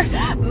here,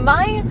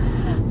 my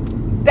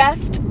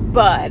best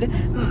bud,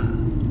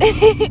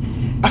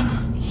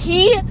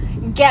 he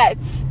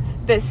gets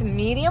this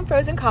medium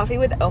frozen coffee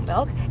with oat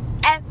milk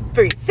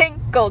every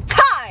single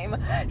time.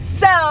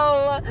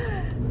 So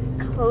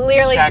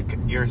clearly, check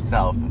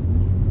yourself,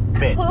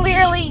 bitch.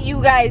 Clearly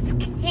you guys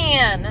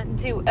can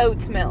do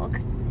oat milk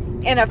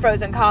in a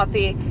frozen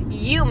coffee.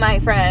 You, my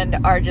friend,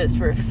 are just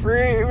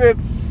refusing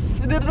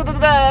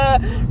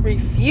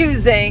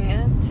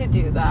to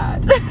do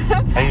that.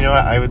 And you know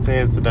what I would say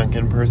as the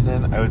Dunkin'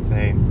 person? I would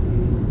say,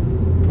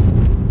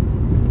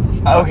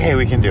 okay,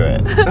 we can do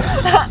it.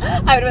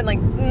 I would have been like,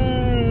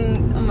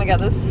 oh my god,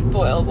 this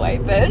spoiled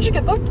white bitch,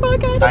 get the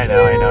fuck out of I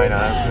know, I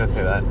was gonna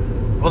say that.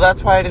 Well,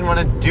 that's why I didn't want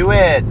to do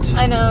it.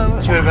 I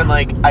know. She would have been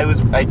like, I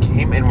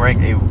came in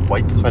wearing a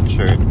white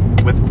sweatshirt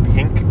with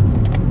pink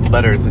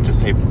letters that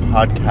just say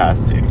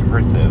podcast in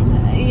cursive.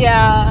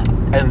 Yeah.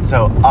 And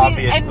so,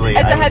 obviously,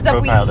 I was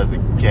profiled as a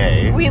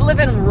gay. We live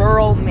in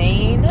rural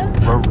Maine.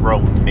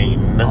 Rural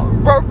Maine.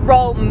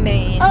 Rural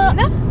Maine.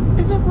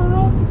 Is it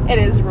rural? It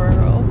is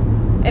rural.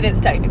 It is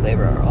technically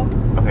rural.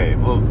 Okay,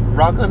 well,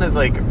 Rockland is,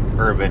 like,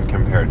 urban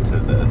compared to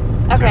this.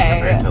 Okay.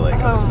 Compared to, like,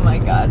 oh my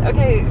god.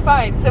 Okay,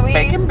 fine. So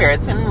by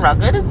comparison,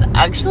 Rockland is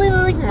actually,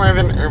 like, more of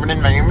an urban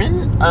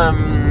environment.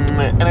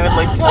 And I would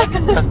like to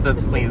contest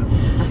this, please.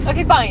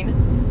 Okay, fine.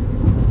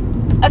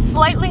 A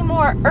slightly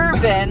more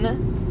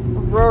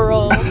urban,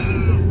 rural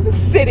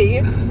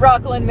city,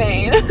 Rockland,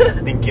 Maine.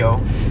 Thank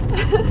you.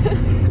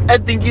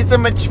 And thank you so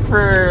much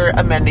for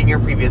amending your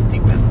previous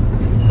statement.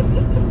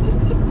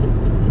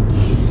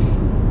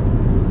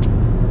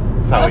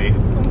 Sorry.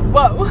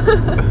 Whoa.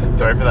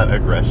 Sorry for that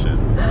aggression.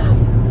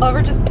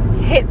 Oliver just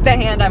hit the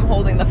hand I'm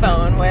holding the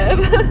phone with.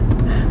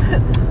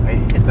 I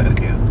hit that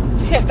hand.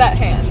 Hit that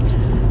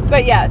hand.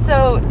 But yeah,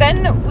 so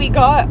then we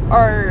got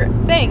our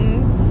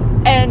things,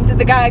 and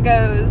the guy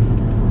goes,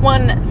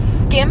 one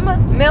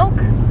skim milk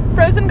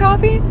frozen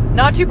coffee,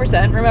 not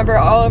 2%. Remember,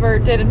 Oliver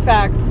did in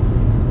fact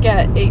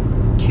get a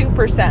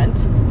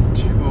 2%.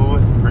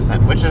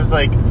 2%, which is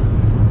like,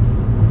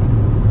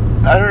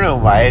 I don't know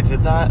why I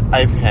did that.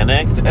 I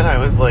panicked, and I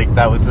was like,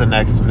 that was the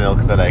next milk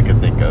that I could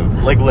think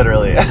of. Like,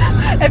 literally.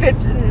 If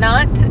it's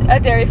not a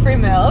dairy-free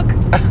milk,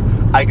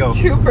 I go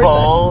 2%.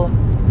 Full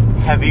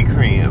heavy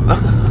cream.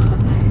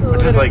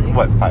 Which is like,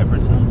 what, 5%?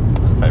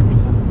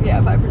 5%?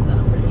 Yeah, 5%,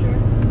 I'm pretty sure.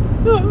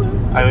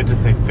 I would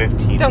just say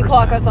 15%. Don't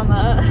clock us on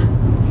that.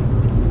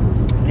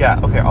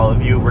 Yeah, okay, all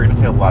of you, we're going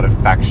to say a lot of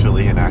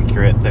factually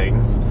inaccurate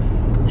things.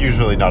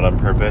 Usually not on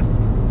purpose.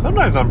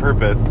 Sometimes on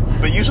purpose,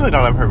 but usually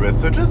not on purpose,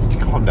 so just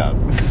calm down.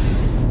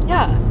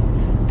 Yeah.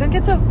 Don't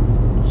get so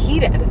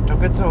heated. Don't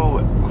get so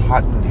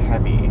hot and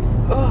heavy.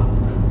 Ugh.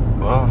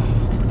 Ugh.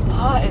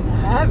 Hot and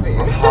heavy.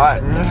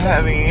 Hot and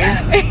heavy.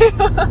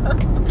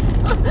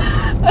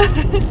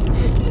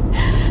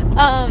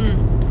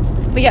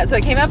 But yeah, so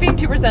it came out being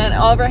 2%.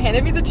 Oliver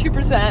handed me the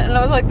 2%, and I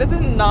was like, this is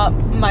not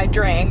my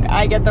drink.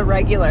 I get the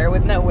regular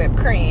with no whipped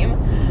cream.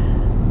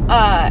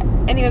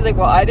 And he was like,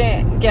 well, I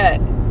didn't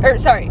get,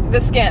 the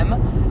skim.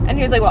 And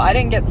he was like, well, I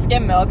didn't get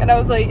skim milk. And I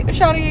was like,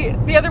 Shawty,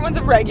 the other one's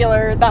a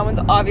regular. That one's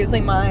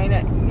obviously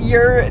mine.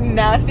 Your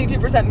nasty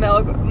 2%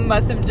 milk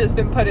must have just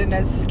been put in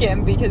as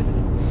skim,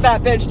 because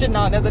that bitch did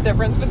not know the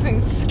difference between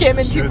skim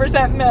and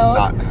 2% milk.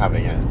 Not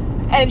having it.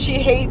 And she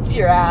hates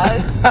your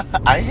ass.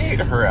 I hate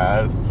her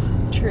ass.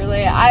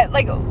 Truly.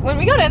 When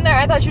we got in there,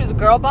 I thought she was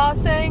girl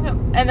bossing.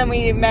 And then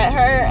we met her,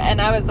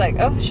 and I was like,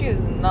 oh, she is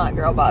not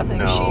girl bossing.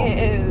 No. She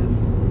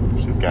is...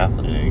 She's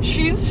gaslighting.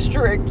 She's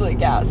strictly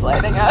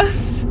gaslighting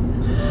us.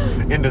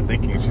 Into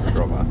thinking she's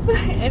girl boss.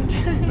 and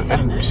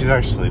she's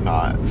actually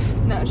not.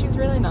 No, she's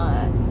really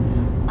not.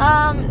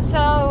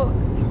 So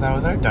that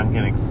was our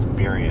Dunkin'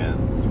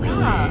 experience, really.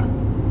 Yeah.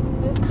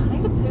 It was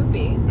kind of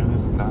poopy. It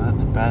was not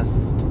the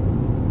best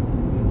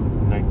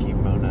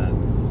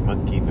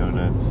monkey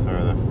donuts,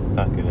 or the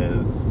fuck it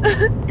is,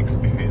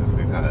 experience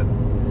we've had.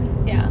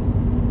 Yeah.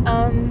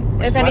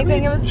 If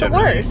anything, it was the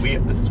worst.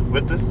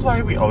 This is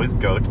why we always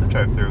go to the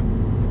drive-thru,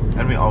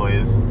 and we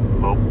always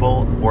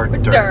mobile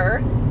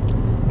order.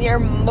 Your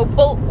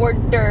mobile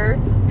order.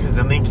 Because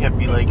then they can't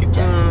be like,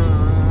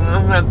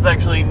 that's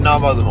actually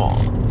not possible.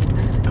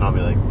 And I'll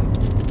be like,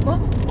 what?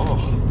 Oh,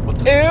 what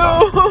the Ew!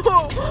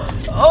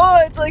 Oh,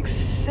 it's like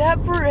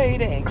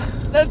separating.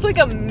 That's like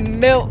a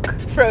milk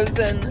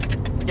frozen.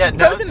 Yeah,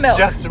 no, frozen it's milk.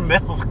 just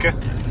milk.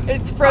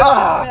 It's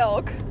frozen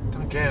milk.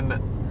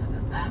 Again.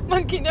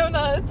 Monkey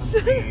donuts.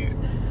 Monkey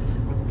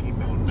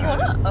donut. Do you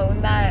want to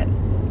own that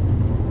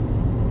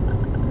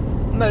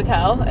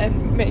motel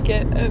and make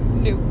it a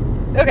new...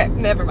 Okay,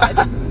 never mind.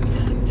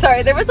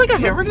 Sorry, there was like a...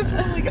 Do you ever just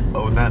want to like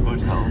own that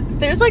motel?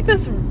 There's like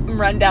this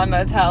rundown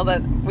motel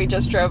that we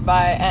just drove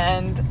by,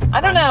 and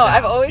I don't know,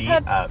 I've always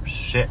had... up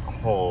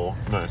shithole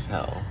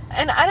motel.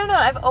 And I don't know,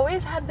 I've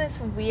always had this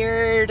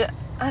weird,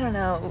 I don't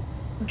know,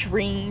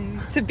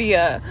 dream to be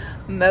a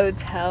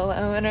motel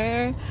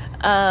owner.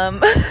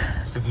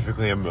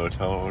 Specifically a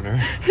motel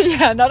owner.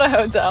 Yeah, not a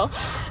hotel.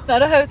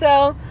 Not a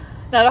hotel,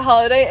 not a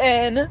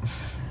Holiday Inn.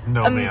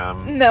 No,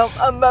 ma'am. No,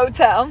 a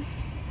motel.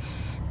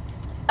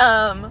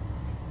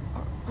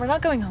 We're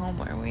not going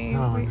home, are we?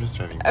 No, I'm just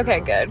driving.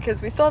 Okay, good,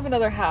 because we still have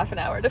another half an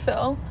hour to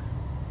fill.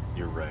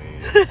 You're right.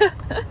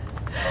 Oh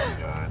my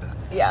god.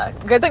 Yeah,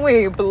 good thing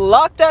we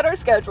blocked out our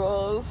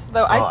schedules.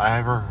 Though I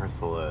have a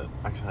rehearsal at...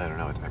 Actually, I don't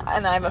know what time.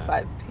 And I have a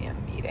 5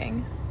 p.m.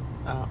 meeting.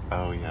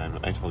 Oh yeah,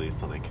 I told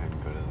Eastlyn I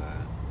couldn't go to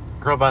that.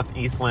 Girl Boss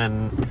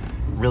Eastlyn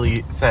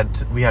really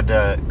said we had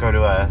to go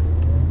to a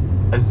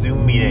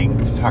Zoom meeting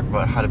to talk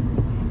about how to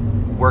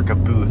work a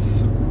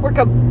booth. Work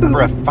a booth?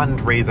 For a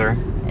fundraiser.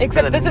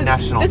 Except this is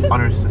National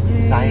Honor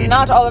Society.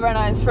 Not Oliver and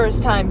I's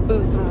first time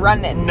booth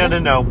running.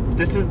 No.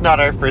 This is not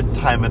our first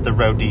time at the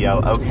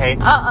rodeo, okay?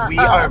 We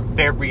are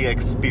very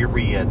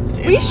experienced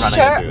in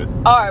running a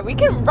booth. Are. We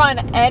can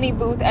run any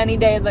booth any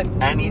day of the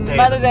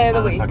mother day of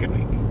the week.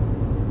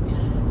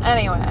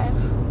 Anyway,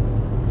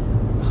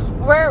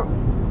 we're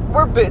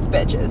booth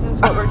bitches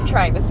is what we're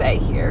trying to say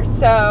here.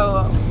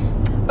 So,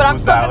 but I'm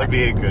still that would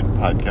be a good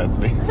podcast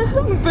name.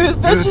 Booth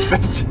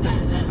bitches.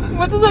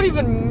 What does that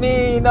even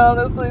mean,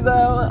 honestly,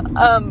 though?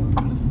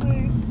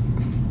 Honestly,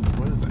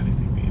 what does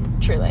anything mean?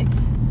 Truly.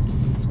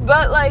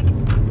 But, like,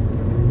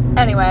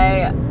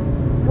 anyway,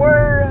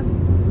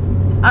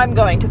 I'm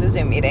going to the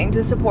Zoom meeting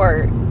to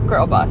support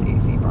Girl Boss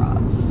EC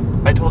Broads.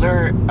 I told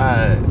her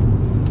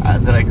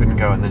that I couldn't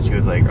go, and then she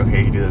was like,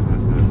 okay, you do this and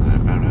this and this,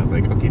 and I was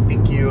like, okay,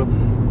 thank you.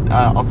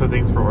 Also,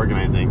 thanks for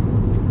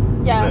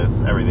organizing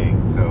this,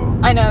 everything, so...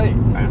 I know.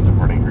 I'm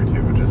supporting her,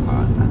 too, just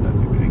not at that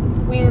Zoom meeting.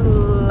 We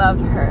love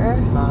her.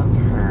 Love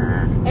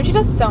her. And she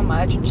does so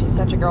much, and she's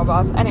such a girl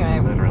boss. Anyway.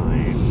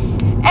 Literally.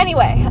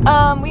 Anyway,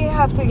 we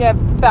have to get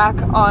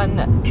back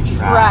on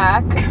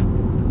track.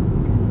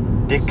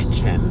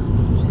 Diction.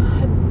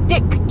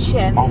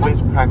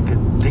 Always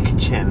practice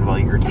diction while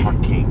you're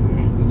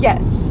talking.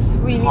 Yes,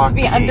 we need to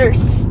be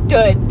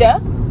understood.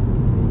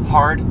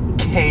 Hard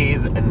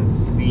K's and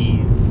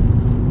C's.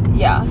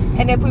 Yeah,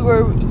 and if we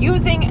were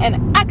using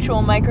an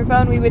actual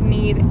microphone, we would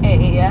need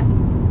a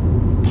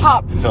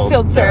pop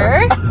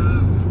filter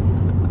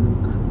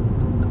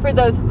for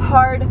those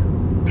hard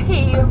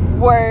P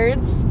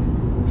words.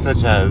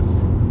 Such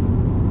as...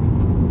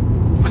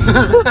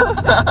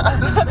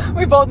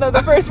 We both know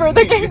the first word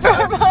that came to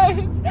our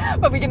minds,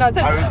 but we cannot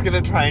say it. I was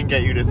going to try and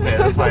get you to say it.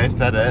 That's why I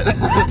said it.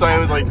 That's why I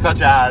was like,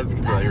 such as,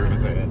 because I thought you were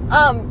going to say it.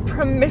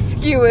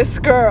 Promiscuous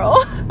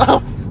girl.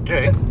 Oh,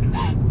 okay.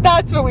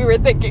 That's what we were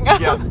thinking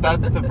of. Yeah,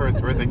 that's the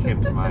first word that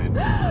came to mind.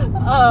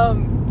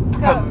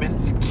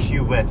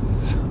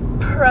 Promiscuous.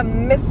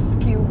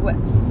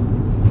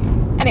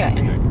 Anyway.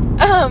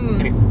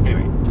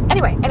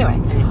 Anyway.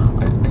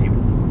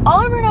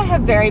 Oliver and I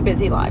have very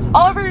busy lives.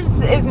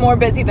 Oliver's is more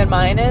busy than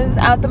mine is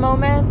at the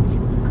moment.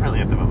 Currently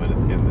at the moment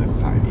in this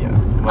time,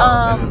 yes. Well,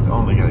 and it's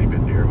only getting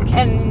busier, which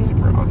is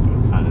super awesome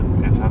and fun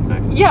and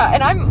fantastic. Yeah,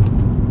 and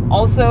I'm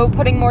also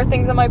putting more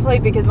things on my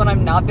plate because when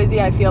I'm not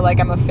busy, I feel like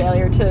I'm a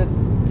failure to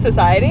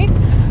society.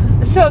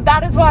 So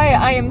that is why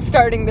I am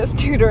starting this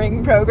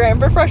tutoring program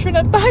for freshmen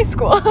at the high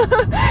school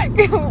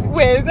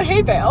with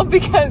Hay Bale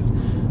because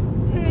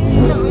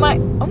oh my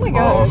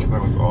god. Oh,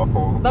 that was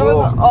awful. That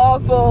was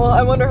awful.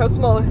 I wonder how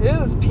small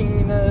his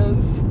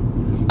penis.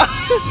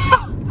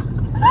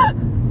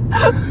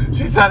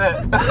 She said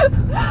it.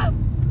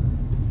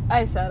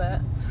 I said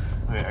it.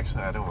 Wait,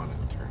 actually, I don't want to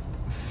turn.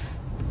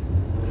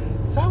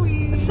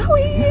 Zoe.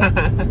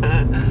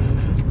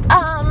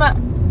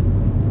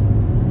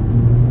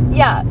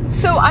 Yeah,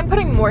 so I'm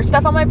putting more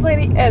stuff on my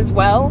plate as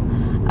well,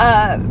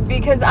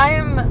 because I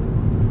am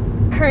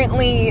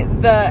currently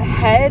the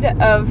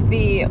head of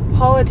the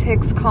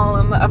politics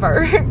column of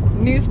our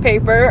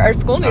newspaper, our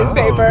school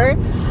newspaper,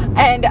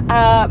 and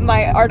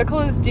my article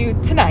is due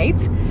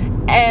tonight,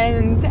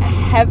 and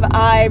have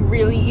I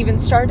really even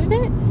started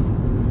it?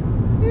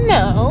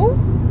 No.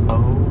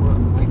 Oh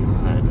my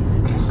god.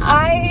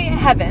 I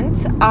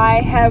haven't.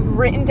 I have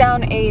written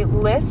down a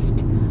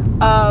list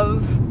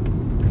of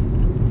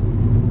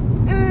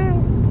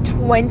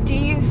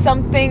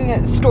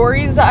 20-something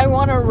stories I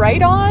want to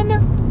write on.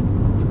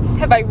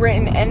 Have I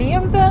written any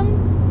of them?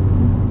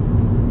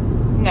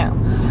 No.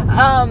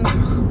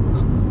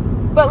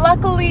 But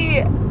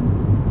luckily,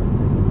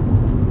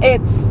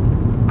 it's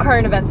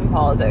current events and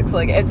politics.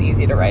 Like, it's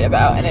easy to write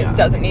about, and it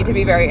doesn't need to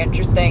be very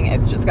interesting.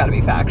 It's just got to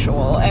be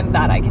factual, and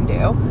that I can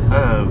do.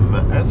 I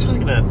was actually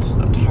going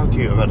to talk to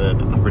you about a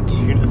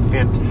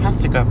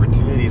fantastic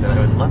opportunity that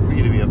I would love for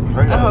you to be a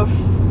part of.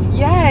 Oh,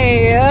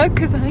 yay!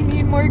 Because I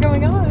need more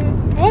going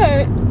on.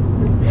 What?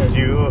 Would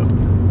you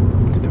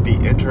be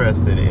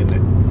interested in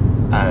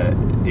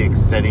the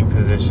exciting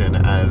position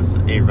as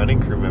a running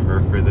crew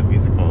member for the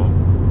musical?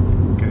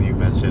 Because you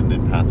mentioned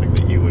in passing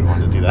that you would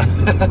want to do that.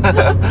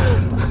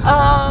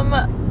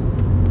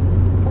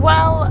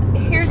 Well,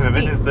 here's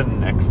Commitment is the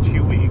next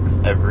 2 weeks,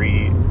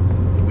 every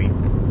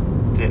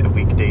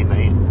weekday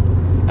night,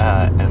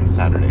 and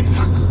Saturdays.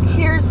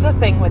 Here's the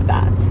thing with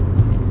that.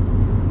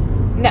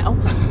 No.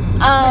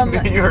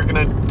 You were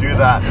gonna do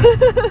that.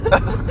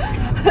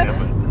 Damn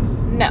it.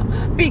 No.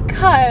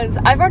 Because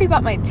I've already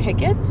bought my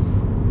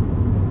tickets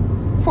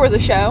for the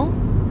show.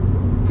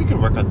 We could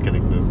work on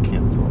getting this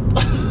canceled.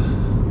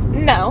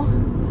 No.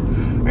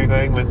 Are you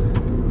going with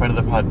friend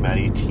of the pod,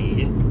 Maddie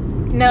T?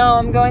 No,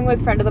 I'm going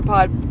with friend of the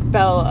pod,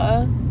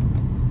 Bella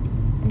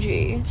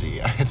G.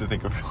 I had to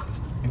think of her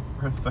last name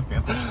for a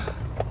second.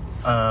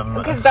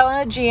 Because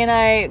Bella G and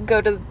I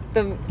go to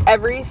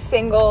every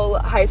single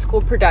high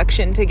school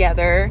production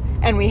together,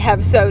 and we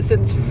have so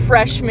since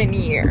freshman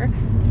year.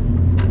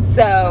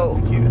 So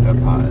that's cute.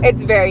 That's hot.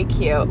 It's very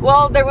cute.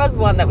 Well, there was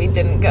one that we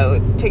didn't go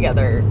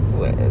together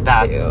with.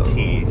 That's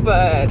tea.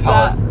 But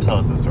tell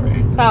us the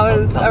story. That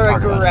was a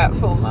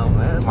regretful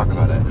moment. Talk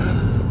about it.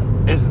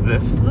 Is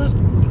this the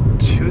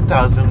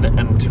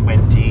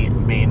 2020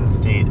 Maine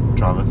State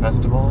Drama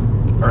Festival?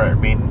 Or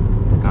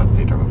not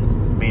State Drama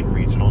Festival, Maine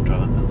Regional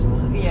Drama Festival?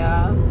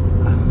 Yeah.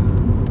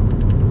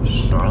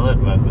 Charlotte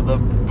went with a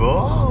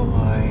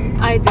boy.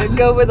 I did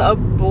go with a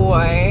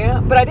boy,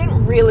 but I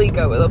didn't really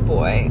go with a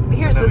boy.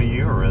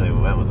 You really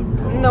went with a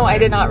boy. No, I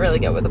did not really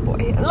go with a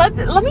boy.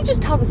 Let me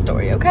just tell the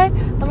story, okay?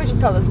 Let me just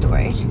tell the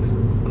story.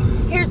 Jesus.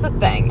 Here's the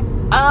thing.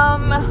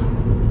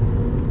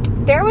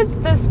 There was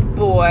this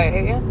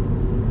boy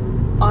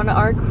on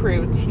our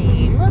crew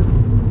team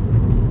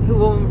who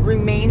will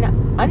remain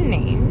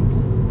unnamed,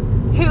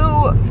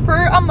 who,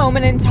 for a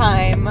moment in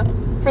time,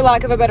 for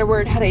lack of a better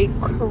word, had a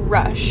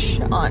crush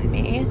on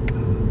me.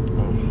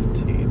 Oh,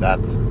 T.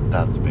 That's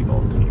big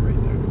old T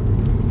right there.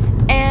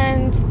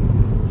 And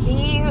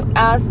he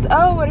asked,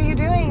 "Oh, what are you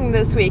doing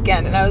this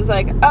weekend?" And I was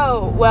like,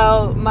 "Oh,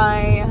 well,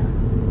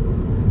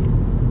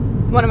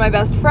 one of my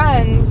best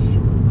friends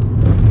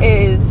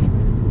is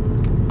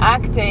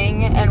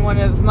acting, and one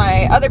of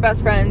my other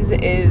best friends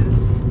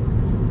is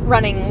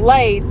running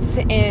lights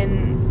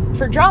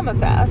for Drama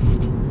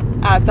Fest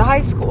at the high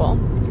school."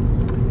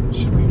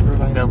 Should we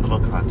provide a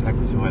little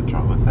context to what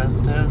Drama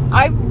Fest is?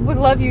 I would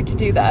love you to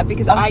do that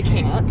because I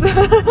can't.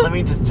 Let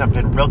me just jump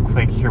in real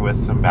quick here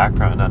with some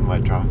background on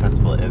what Drama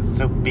Festival is.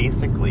 So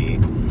basically,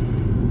 in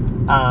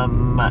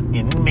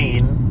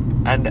Maine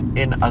and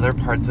in other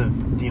parts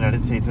of the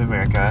United States of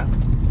America,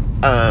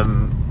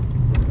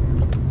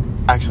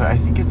 actually,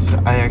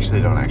 I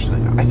actually don't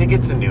actually know. I think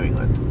it's in New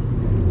England.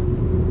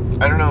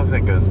 I don't know if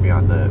it goes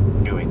beyond the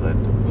New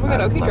England. Oh my god,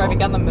 okay, level. Driving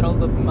down the middle of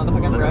the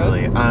motherfucking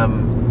Literally.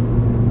 road.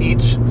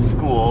 Each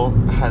school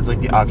has like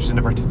the option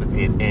to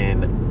participate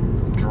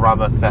in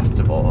Drama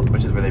Festival,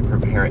 which is where they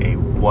prepare a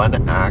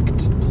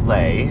one-act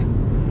play,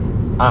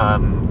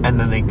 and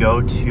then they go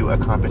to a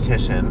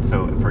competition.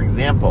 So, for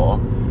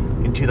example,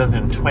 in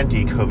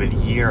 2020 COVID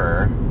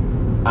year,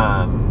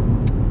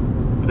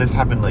 this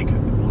happened like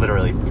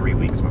literally 3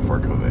 weeks before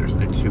COVID, or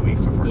 2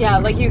 weeks before Yeah,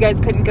 COVID. like you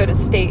guys couldn't go to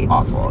States.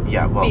 Awful.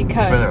 Yeah, well,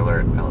 because... spoiler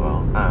alert,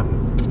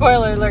 lol.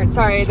 Spoiler alert,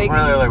 sorry.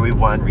 Spoiler alert, we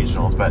won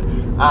regionals, but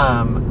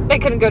they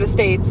couldn't go to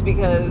States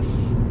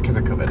because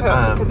of COVID.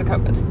 Because of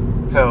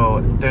COVID.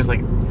 So there's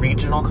like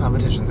regional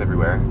competitions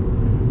everywhere.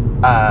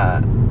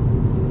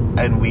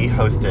 And we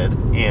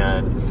hosted,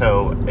 and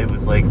so it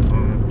was like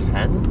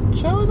 10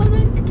 shows, I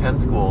think? 10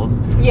 schools.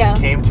 Yeah.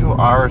 Came to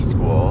our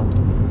school,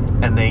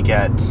 and they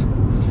get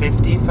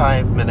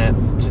 55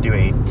 minutes to do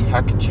a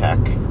tech check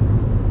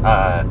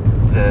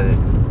the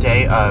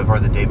day of or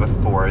the day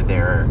before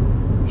their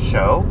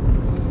show.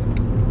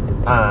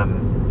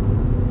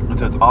 And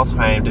so it's all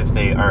timed. If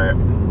they are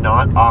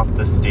not off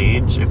the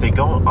stage, if they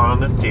go on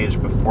the stage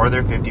before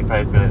their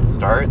 55 minutes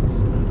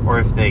starts, or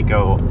if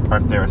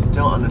they're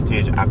still on the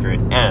stage after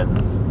it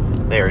ends,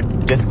 they are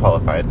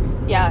disqualified.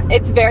 Yeah,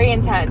 it's very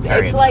intense.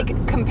 It's like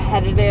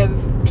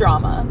competitive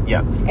drama.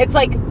 Yeah. It's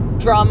like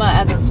drama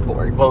as a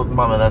sport. Well,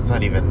 Mama, that's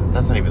not even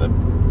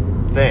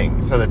the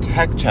thing. So the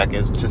tech check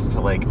is just to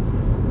like,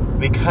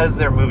 because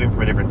they're moving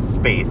from a different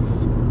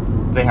space,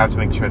 they have to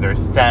make sure their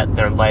set,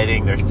 their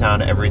lighting, their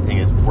sound, everything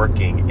is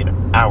working in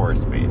our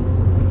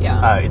space.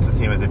 Yeah. It's the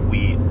same as if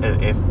we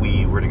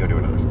were to go to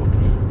another school.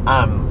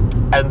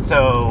 And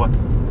so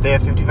they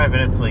have 55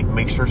 minutes to like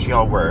make sure she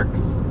all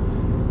works.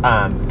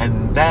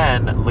 And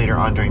then later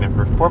on during the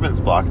performance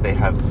block, they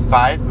have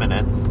 5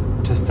 minutes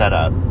to set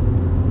up.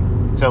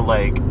 So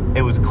like,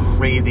 it was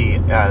crazy.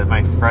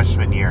 My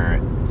freshman year,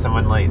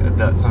 someone like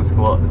some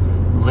school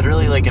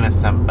literally like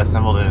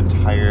assembled an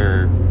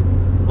entire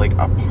like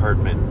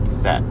apartment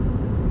set,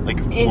 like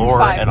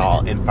floor and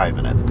all, in 5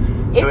 minutes.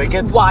 So it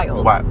gets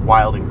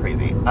wild and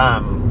crazy.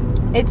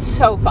 It's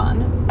so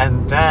fun.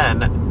 And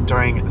then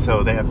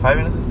so they have 5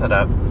 minutes to set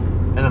up,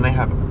 and then they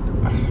have,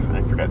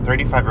 I forget,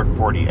 35 or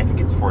 40, I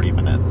think it's 40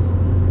 minutes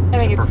I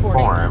think it's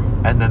perform,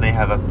 40. and then they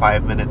have a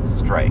 5-minute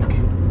strike.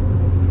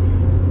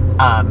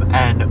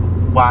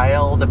 And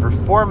while the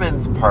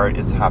performance part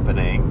is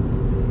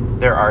happening,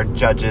 there are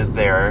judges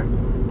there,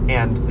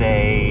 and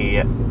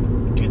they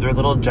do their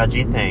little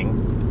judgy thing,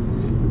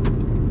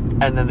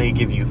 and then they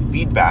give you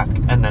feedback,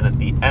 and then at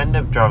the end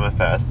of Drama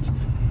Fest,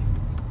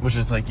 which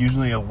is like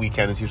usually a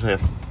weekend, it's usually a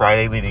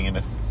Friday leading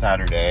into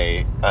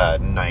Saturday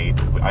night.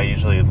 I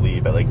usually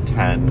leave at like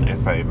 10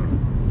 if I'm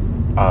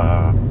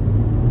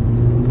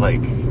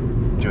like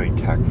doing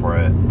tech for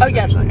it. Oh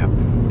yeah.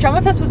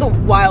 Drama Fest was a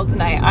wild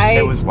night.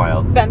 It was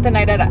wild. Spent the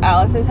night at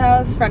Alice's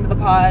house, friend of the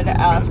pod,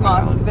 Alice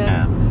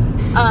Moskowitz.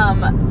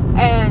 Yeah.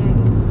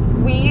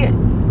 And we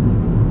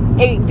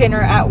ate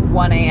dinner at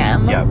 1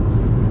 a.m. Yeah.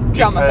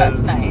 Drama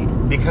Fest night.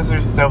 Because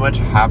there's so much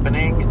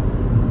happening,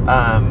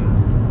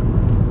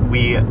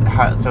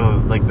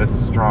 so like the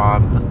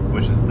Strom,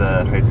 which is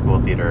the high school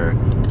theater,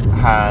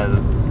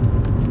 has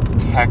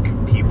tech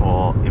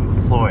people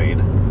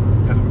employed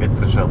because it's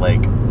such a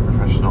like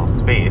professional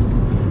space,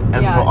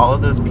 and so all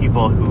of those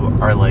people who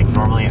are like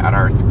normally at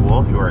our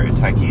school who are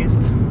techies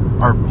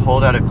are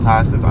pulled out of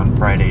classes on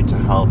Friday to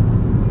help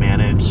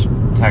manage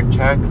tech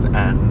checks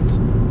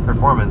and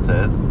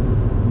performances,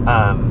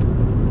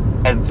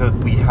 and so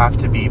we have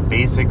to be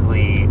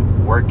basically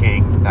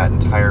working that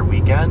entire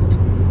weekend.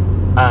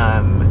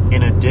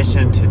 In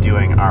addition to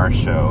doing our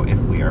show, if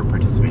we are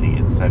participating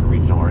in said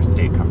regional or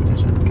state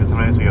competition, because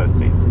sometimes we go to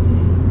states.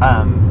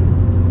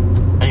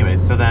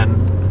 Anyways, so then,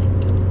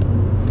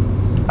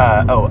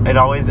 it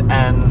always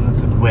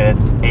ends with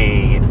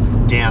a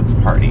dance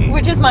party,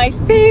 which is my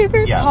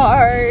favorite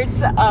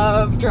part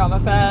of Drama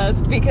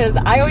Fest, because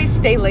I always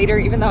stay later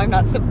even though I'm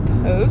not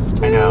supposed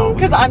to. I know,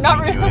 because I'm not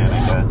really.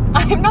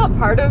 I'm not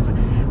part of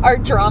our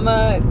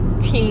drama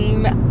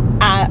team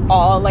at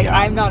all. Like,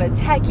 I'm not a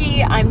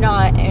techie. I'm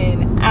not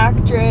an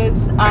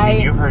actress. I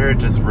mean, you heard her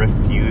just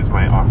refuse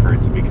my offer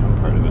to become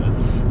part of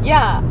it.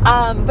 Yeah,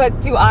 but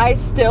do I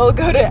still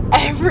go to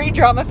every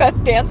Drama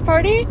Fest dance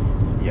party?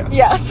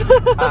 Yes.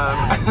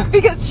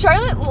 Because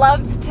Charlotte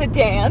loves to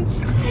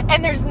dance,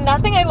 and there's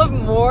nothing I love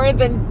more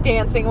than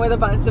dancing with a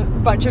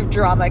bunch of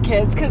drama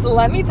kids, because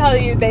let me tell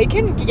you, they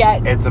can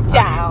get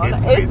down.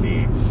 It's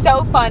crazy. It's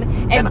so fun.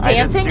 And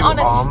dancing on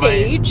a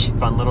stage.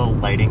 Fun little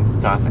lighting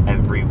stuff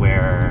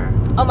everywhere.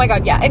 Oh my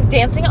god, yeah. And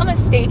dancing on a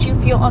stage, you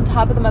feel on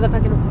top of the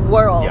motherfucking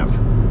world.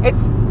 Yeah.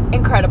 It's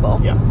incredible.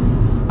 Yeah.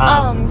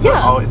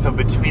 So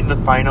between the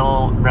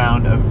final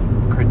round of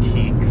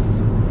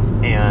critiques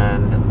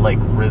and like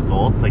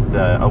results, like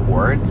the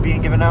awards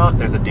being given out,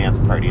 there's a dance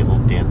party, a little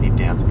dancey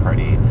dance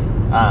party,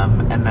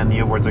 and then the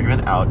awards are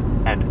given out.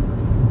 And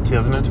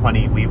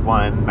 2020 we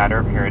won Matter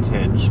of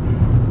Heritage,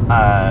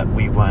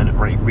 we won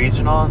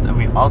regionals, and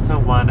we also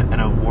won an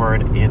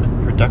award in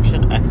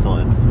production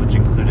excellence, which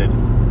included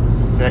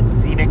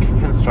scenic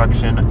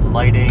construction,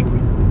 lighting.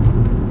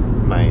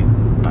 My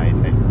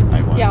thing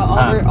I won. Yeah,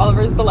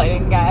 Oliver's the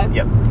lighting guy.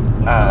 Yep.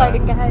 He's the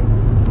lighting guy.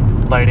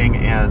 Lighting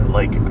and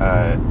like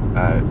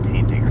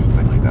painting or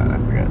something like that. I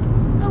forget.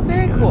 Oh,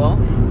 very cool.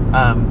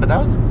 But that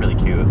was really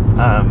cute.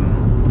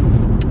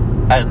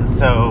 And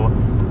so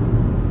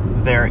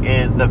they're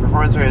in the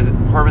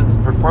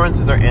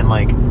performances are in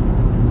like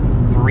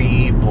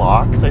 3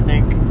 blocks, I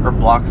think, or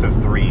blocks of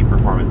 3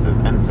 performances.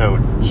 And so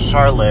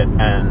Charlotte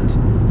and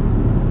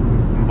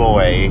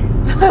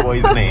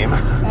boy's name,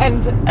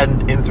 and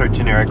insert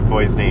generic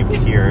boy's name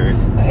here,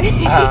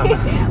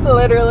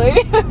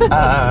 literally,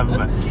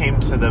 came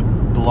to the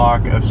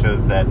block of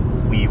shows that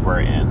we were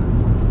in.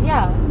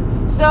 Yeah.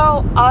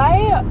 So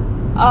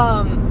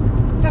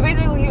so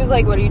basically he was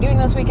like, what are you doing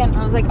this weekend?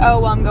 And I was like, oh,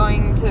 well, I'm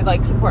going to,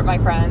 like, support my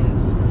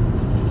friends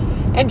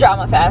in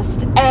Drama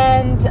Fest.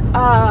 And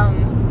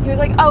he was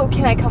like, oh,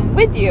 can I come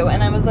with you?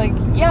 And I was like,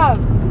 yeah,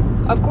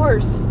 of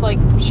course, like,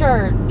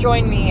 sure,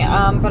 join me.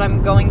 But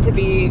I'm going to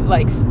be,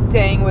 like,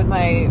 sitting with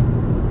my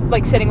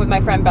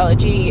friend Bella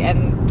G,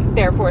 and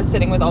therefore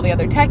sitting with all the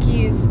other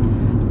techies.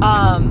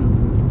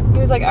 He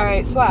was like, all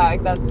right,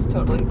 swag, that's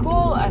totally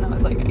cool. And I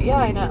was like, yeah,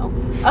 I know.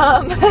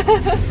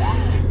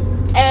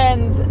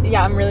 And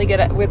yeah, I'm really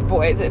good with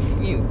boys, if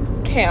you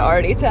can't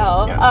already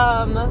tell.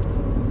 Yeah.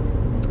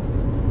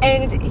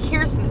 And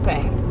here's the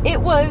thing.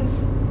 It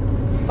was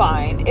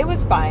fine.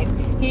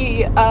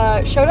 He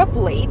showed up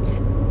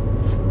late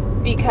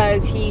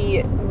because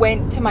he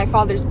went to my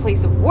father's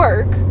place of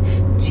work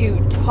to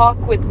talk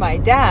with my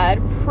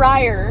dad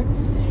prior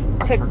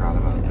to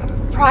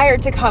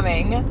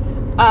coming.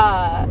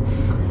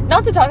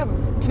 Not to talk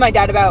to my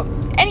dad about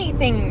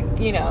anything,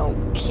 you know,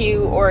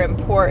 cute or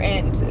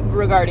important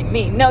regarding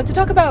me. No, to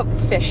talk about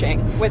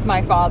fishing with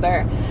my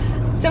father.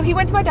 So he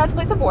went to my dad's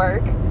place of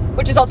work,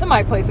 which is also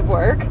my place of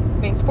work,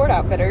 Main Sport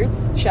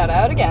Outfitters, shout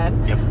out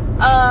again. Yep.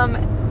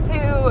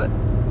 To,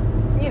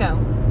 you know,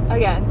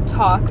 again,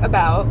 talk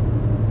about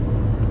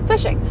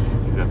fishing.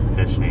 He's a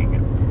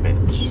fishing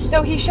bitch.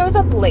 So he shows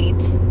up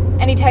late,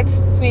 and he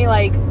texts me,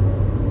 like,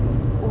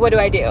 what do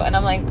I do? And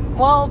I'm like,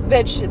 well,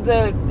 bitch,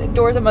 the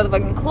doors are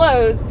motherfucking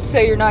closed, so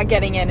you're not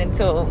getting in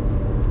until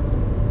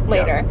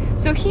later. Yeah.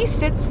 So he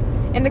sits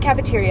in the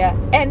cafeteria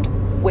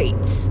and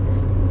waits.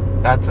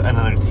 That's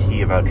another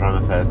tea about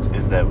Drama Fest,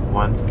 is that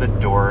once the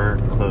door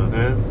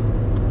closes,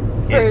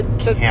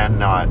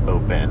 cannot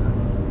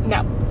open.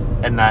 No.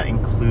 And that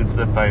includes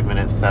the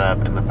 5-minute setup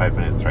and the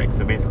 5-minute strike.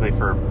 So basically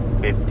for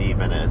 50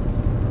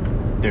 minutes,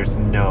 there's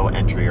no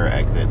entry or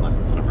exit unless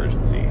it's an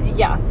emergency.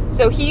 Yeah.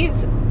 So he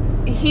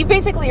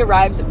basically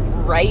arrives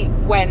right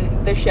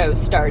when the show's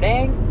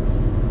starting.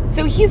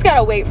 So he's got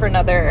to wait for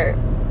another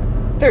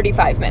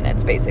 35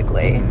 minutes,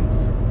 basically.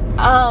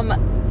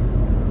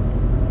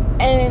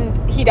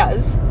 And he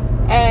does.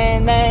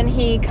 And then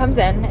he comes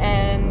in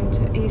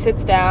and he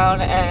sits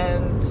down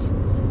and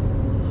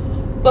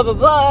blah, blah,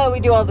 blah. We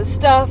do all this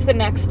stuff. The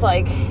next,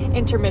 like,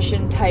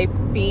 intermission type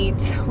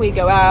beat, we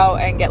go out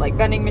and get, like,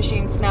 vending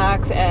machine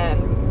snacks,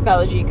 and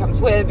Bella G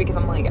comes with, because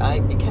I'm like, I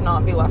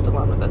cannot be left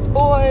alone with this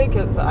boy,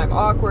 because I'm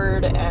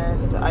awkward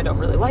and I don't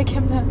really like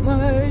him that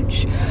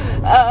much.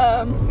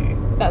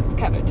 That's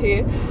kind of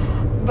tea.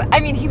 But,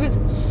 I mean, he was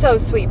so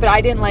sweet, but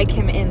I didn't like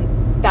him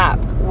in that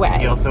way.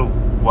 He also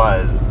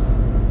was,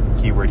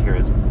 keyword here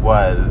is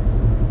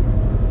was,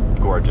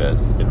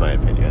 gorgeous, in my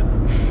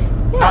opinion.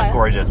 Yeah. Not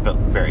gorgeous, but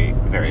very,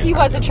 very He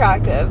was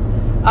attractive.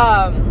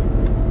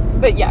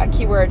 But yeah,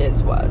 keyword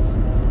is was.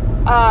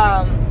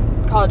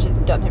 College has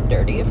done him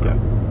dirty, if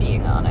I'm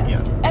being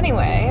honest. Yeah.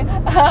 Anyway,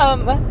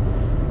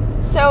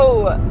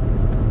 so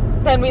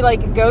then we,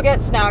 like, go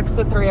get snacks,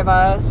 the 3 of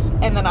us,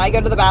 and then I go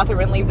to the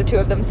bathroom and leave the 2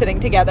 of them sitting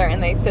together,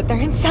 and they sit there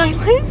in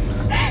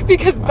silence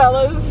because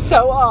Bella's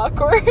so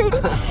awkward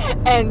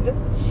and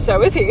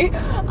so is he.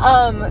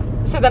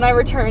 So then I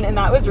return, and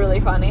that was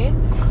really funny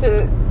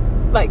to,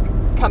 like,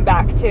 come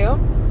back to.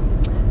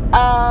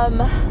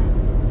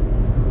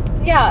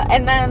 Yeah,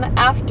 and then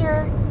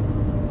after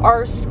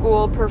our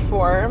school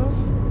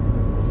performs,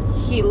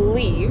 he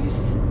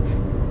leaves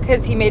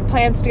because he made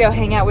plans to go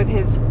hang out with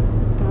his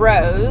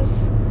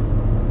bros,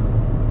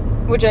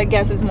 which I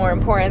guess is more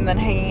important than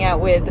hanging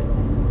out with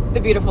the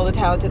beautiful, the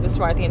talented, the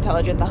smart, the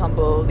intelligent, the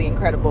humble, the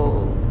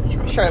incredible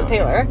Charlotte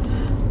Taylor.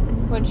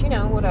 Which, you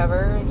know,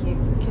 whatever, he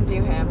can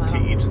do him. To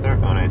each their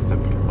own, I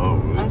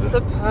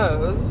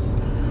suppose.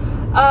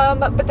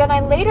 But then I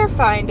later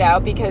find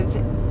out, because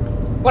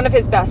one of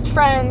his best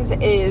friends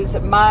is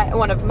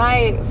one of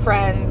my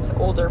friend's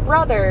older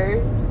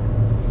brother,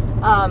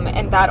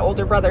 and that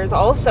older brother is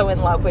also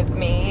in love with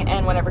me,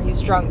 and whenever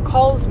he's drunk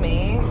calls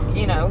me,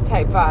 you know,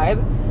 type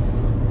vibe,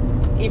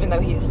 even though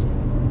he's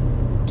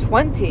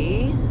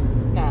 20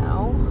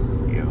 now.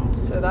 Ew.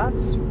 So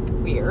that's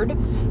weird.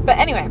 But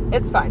anyway,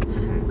 it's fine.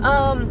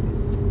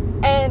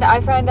 And I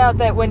find out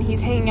that when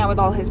he's hanging out with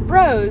all his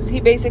bros, he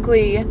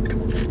basically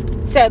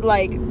said,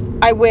 like,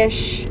 I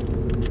wish...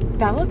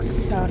 That looks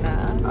so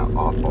nice. That's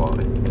awful.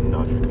 I'm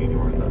not drinking any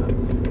more of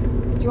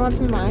that. Do you want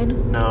some of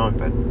mine? No, I'm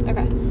good.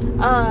 Okay.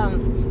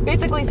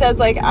 Basically says,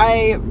 like,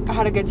 I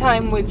had a good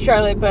time with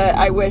Charlotte, but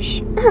I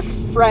wish her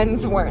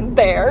friends weren't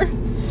there.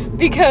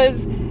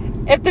 Because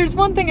if there's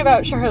one thing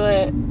about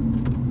Charlotte,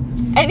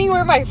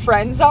 anywhere my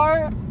friends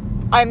are,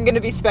 I'm going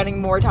to be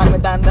spending more time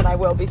with them than I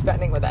will be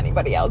spending with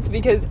anybody else.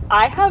 Because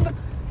I have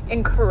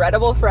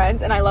incredible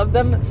friends, and I love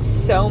them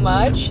so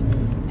much.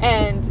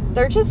 And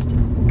they're just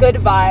good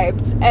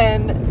vibes.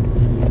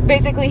 And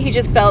basically he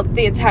just felt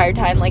the entire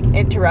time like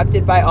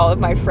interrupted by all of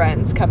my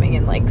friends coming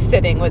and like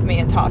sitting with me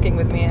and talking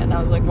with me, and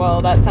I was like, well,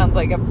 that sounds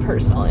like a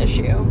personal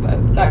issue, but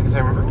Yeah, that's because I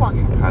remember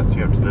walking past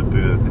you up to the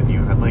booth, and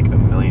you had like a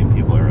million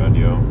people around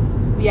you.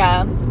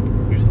 yeah.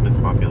 You're just Miss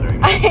Popular.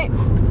 I guess.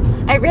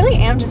 I really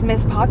am just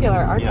Miss Popular,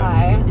 aren't Yeah,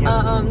 I?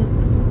 yeah.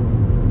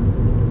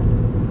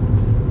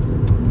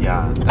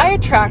 Yeah. I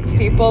that's attract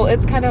crazy. people.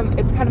 It's kind of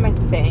my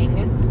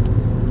thing.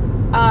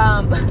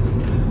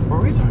 What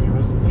were we talking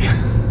about?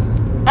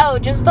 Oh,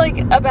 just like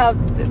about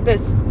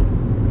this,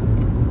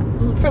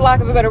 for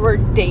lack of a better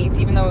word, date,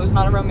 even though it was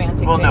not a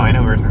romantic Well, date. no, I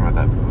know we were talking about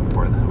that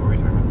before that. What were we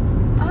talking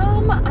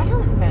about? I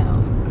don't know.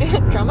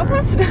 Drama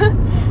Fest?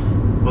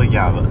 Well,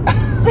 yeah, but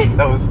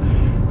that was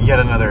yet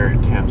another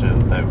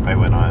tangent that I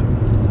went on.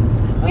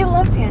 We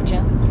love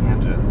tangents.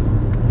 Tangents.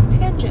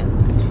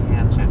 Tangents.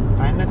 Tangent.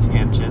 Find the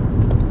tangent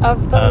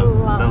Of the of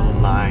line. the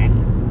line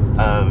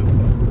of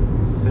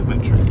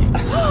symmetry.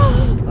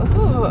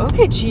 Ooh,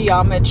 okay,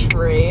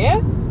 geometry.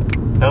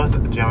 That was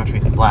geometry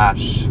 /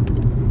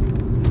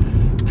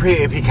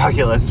 pre-AP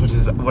calculus, which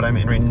is what I'm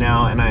in right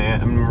now, and I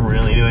am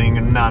really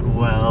doing not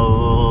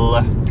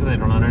well because I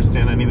don't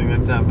understand anything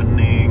that's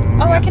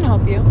happening. Oh, I can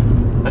help you.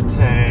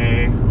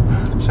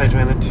 Should I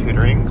join the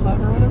tutoring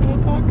club or whatever the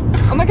fuck?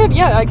 Oh my god,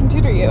 yeah, I can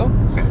tutor you.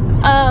 Okay.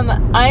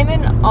 I'm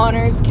in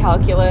honors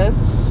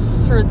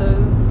calculus, for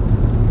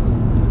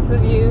those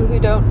of you who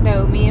don't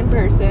know me in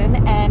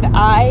person, and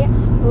I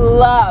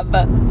love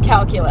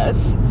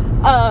calculus.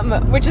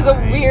 Which is a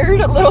Nice. weird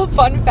little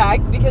fun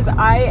fact because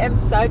I am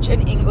such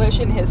an English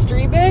and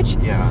history bitch.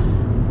 Yeah.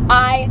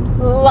 I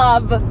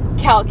love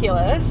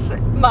calculus.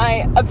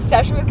 My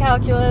obsession with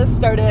calculus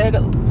started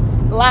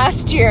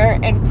last year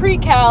in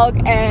pre-calc,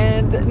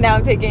 and now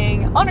I'm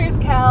taking honors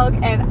calc,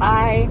 and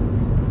I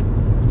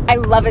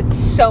love it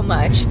so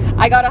much.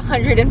 I got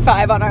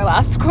 105 on our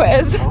last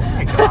quiz. Oh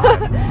my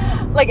god.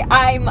 Like,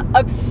 I'm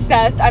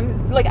obsessed.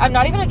 I'm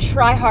not even a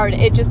try hard.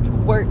 It just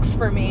works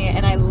for me,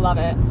 and I love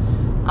it.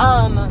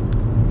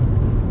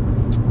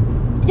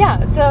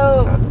 Yeah,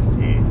 so That's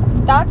tea.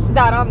 that's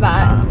that on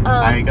that.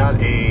 I got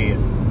a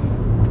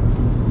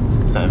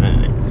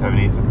 70. No,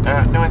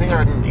 I think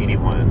I got an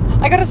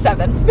 81. I got a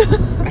 7.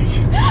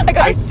 I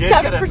got a did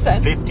get a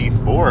 7%.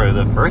 54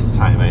 the first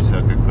time I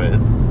took a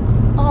quiz.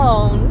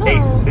 Oh, no.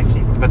 A 50,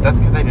 but that's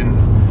because I didn't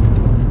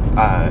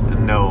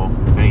know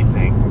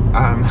anything,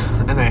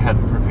 and I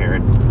hadn't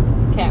prepared,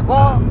 Okay,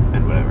 well,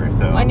 and whatever.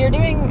 So when you're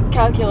doing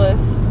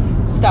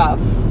calculus stuff,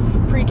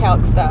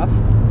 pre-calc stuff,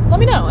 let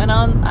me know, and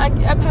I'm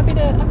happy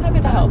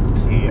to help.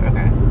 that's tea.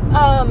 Okay,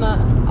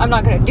 I'm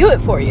not gonna do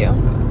it for you.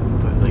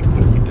 but like,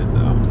 what if you did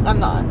though? I'm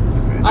not.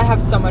 Okay. I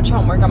have so much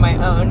homework on my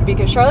own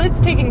because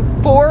Charlotte's taking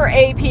 4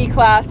 AP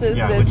classes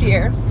Yeah, this which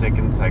year. is sick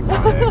and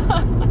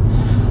psychotic.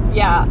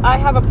 Yeah, I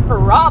have a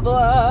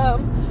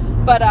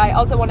problem, but I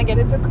also want to get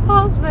into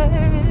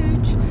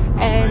college.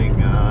 And oh my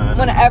god.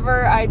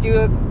 whenever I do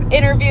an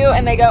interview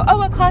and they go, oh,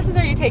 what classes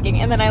are you taking?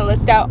 And then I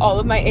list out all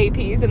of my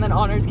APs and then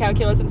honors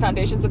calculus and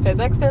foundations of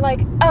physics. They're like,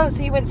 oh,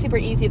 so you went super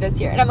easy this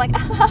year. And I'm like,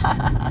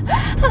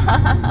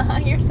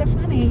 you're so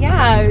funny.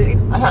 Yeah.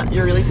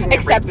 You're really taking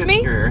Accept a break me?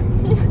 this year.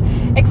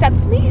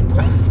 Accept me,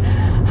 please.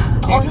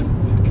 Can you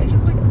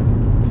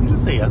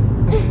just say yes?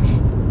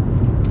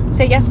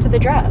 Say yes to the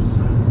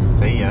dress.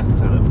 Say yes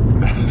to the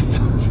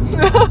best.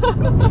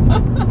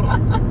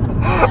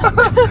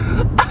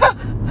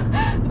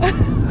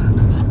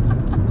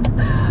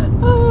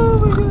 Oh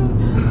my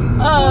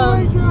god. Oh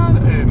my god.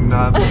 I did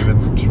not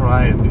even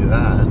try and do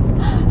that.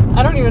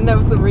 I don't even know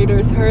if the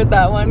readers heard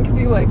that one because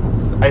you like.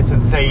 I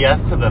said say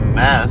yes to the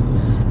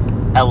mess.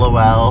 LOL.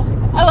 LOL.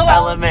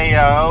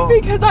 LMAO.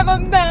 Because I'm a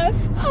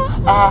mess.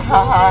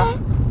 Ah-ha-ha.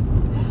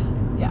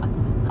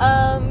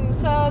 Yeah.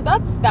 So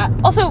that's that.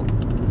 Also,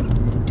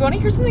 do you want to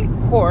hear something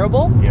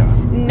horrible? Yeah.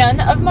 None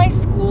of my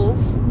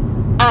schools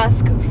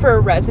ask for a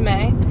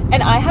resume,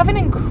 and I have an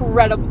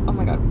incredible. Oh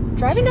my god,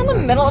 driving down the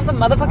Jesus middle of the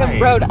motherfucking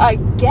Christ. road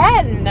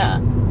again.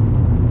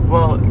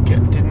 Well,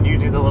 didn't you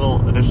do the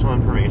little additional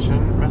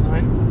information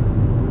resume?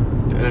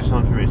 The additional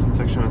information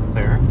section with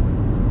Claire?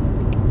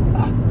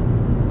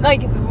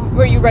 Like,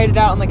 where you write it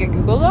out on like a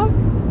Google Doc?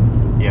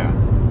 Yeah.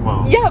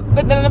 Well. Yeah,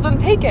 but none of them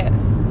take it.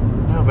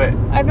 No, but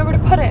I have nowhere to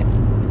put it.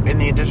 in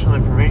the additional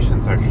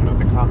information section of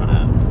the Common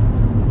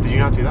App. Did you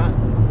not do that?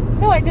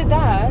 No, I did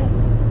that.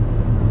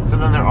 So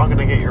then they're all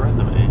gonna get your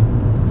resume.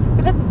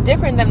 But that's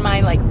different than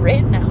my like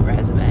written out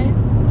resume.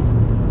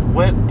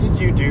 What did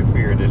you do for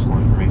your additional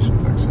information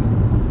section?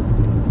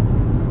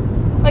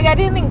 Like, I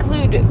didn't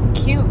include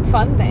cute,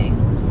 fun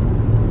things.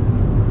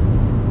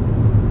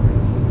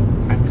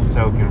 I'm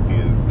so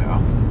confused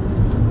now.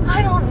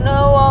 I don't know,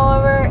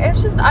 Oliver.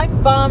 It's just,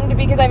 I'm bummed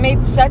because I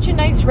made such a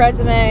nice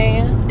resume.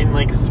 In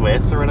like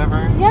Swiss or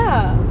whatever?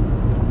 Yeah.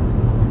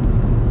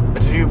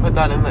 Did you put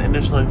that in the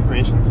additional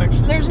information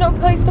section? There's no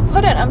place to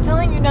put it. I'm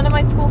telling you, none of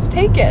my schools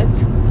take it.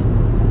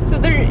 So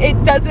they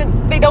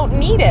don't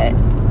need it.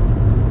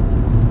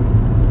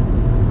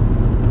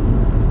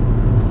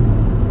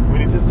 We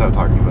need to stop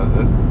talking about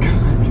this.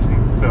 I'm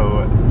getting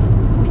so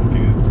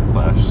confused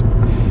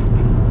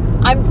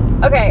 /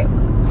 Okay.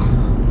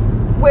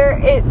 Where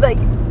it, like,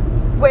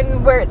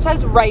 where it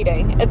says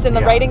writing, it's in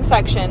the writing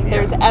section.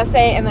 There's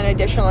essay and then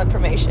additional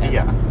information.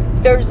 Yeah.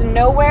 There's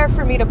nowhere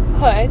for me to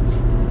put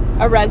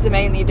a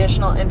resume in the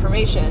additional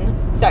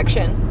information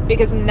section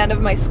because none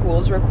of my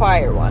schools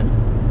require one.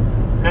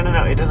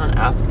 No. It doesn't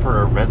ask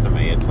for a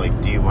resume. It's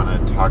like, do you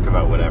want to talk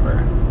about whatever?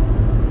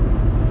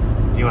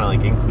 Do you want to,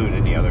 like, include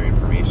any other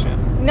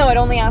information? No, it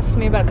only asks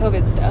me about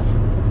COVID stuff.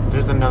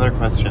 There's another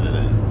question in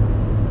it.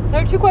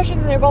 There are 2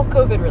 questions and they're both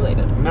COVID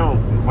related. No,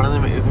 one of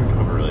them isn't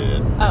COVID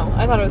related. Oh,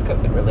 I thought it was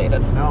COVID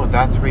related. No,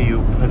 that's where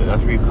you put it.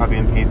 That's where you copy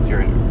and paste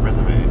your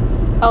resume.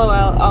 Oh,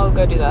 well, I'll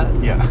go do that.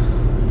 Yeah.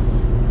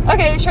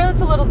 Okay,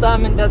 Charlotte's a little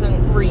dumb and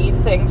doesn't read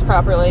things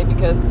properly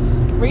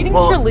because reading's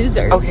for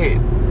losers. Okay,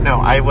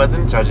 no, I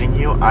wasn't judging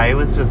you. I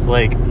was just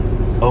like,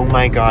 oh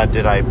my god,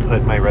 did I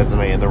put my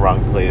resume in the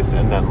wrong place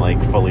and then,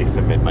 like, fully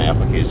submit my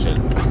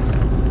application?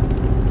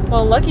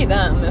 Well, lucky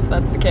them if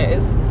that's the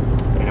case.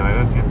 You know, I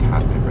have a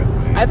fantastic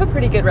resume. I have a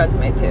pretty good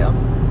resume, too.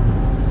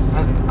 It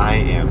has an I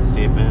am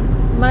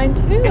statement. Mine,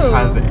 too. It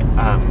has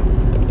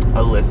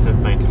a list of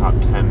my top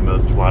 10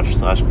 most watched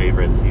 /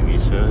 favorite TV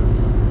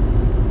shows.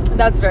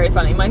 That's very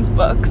funny. Mine's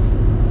books.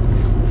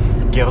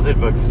 Gail did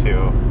books,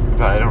 too,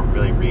 but I don't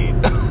really read.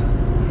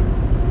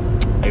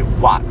 I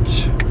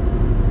watch.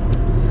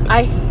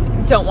 I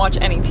don't watch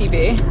any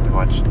TV. I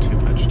watch too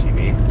much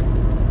TV.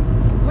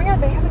 Oh my god,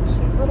 they have a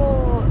cute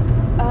little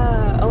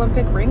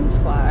Olympic rings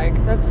flag.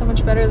 That's so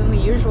much better than the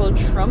usual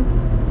Trump.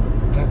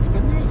 That's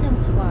been there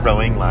since flag.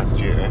 rowing last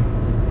year,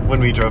 when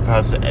we drove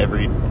past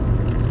every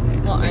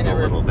single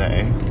little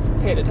day.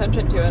 Paid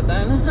attention to it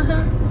then.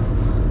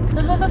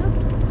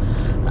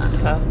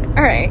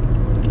 Alright.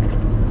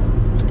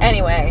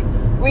 Anyway,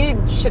 we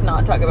should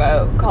not talk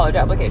about college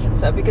application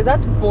stuff because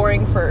that's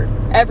boring for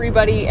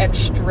everybody and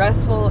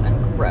stressful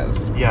and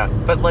gross. Yeah,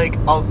 but, like,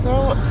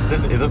 also,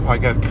 this is a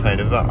podcast kind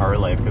of about our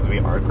life because we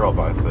are girl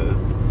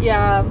bosses.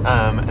 Yeah.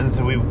 And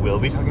so we will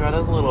be talking about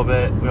it a little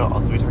bit. We'll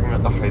also be talking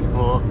about the high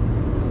school,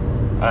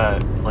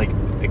 like,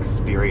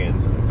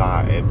 experience and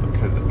vibe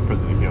because, for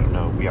those of you who don't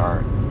know, we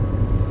are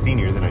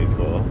seniors in high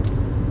school.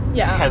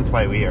 Yeah. Hence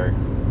why we are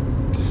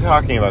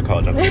talking about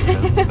college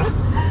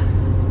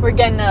applications. We're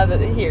getting out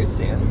of here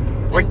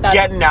soon. We're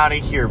getting out of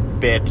here,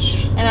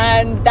 bitch.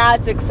 And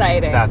that's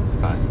exciting. That's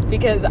fun.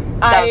 Because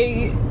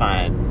That's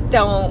fun.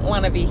 don't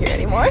want to be here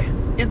anymore.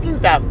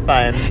 Isn't that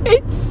fun?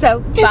 It's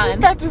so fun. Isn't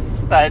that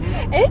just fun?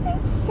 It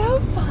is so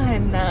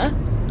fun.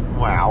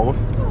 Wow.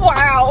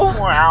 Wow.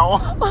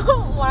 Wow.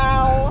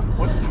 Wow.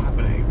 What's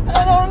happening?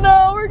 I don't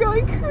know. We're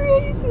going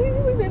crazy.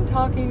 We've been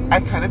talking.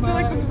 I kind of feel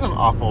like this is an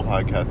awful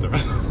podcast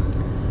episode.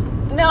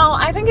 No,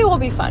 I think it will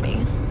be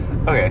funny.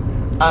 Okay.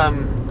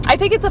 I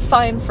think it's a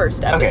fine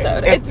first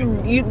episode.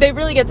 Okay, they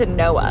really get to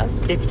know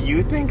us. If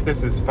you think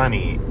this is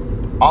funny,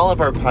 all of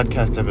our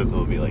podcast episodes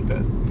will be like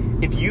this.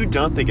 If you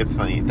don't think it's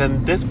funny,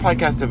 then this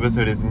podcast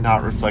episode is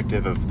not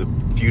reflective of the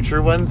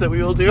future ones that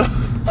we will do.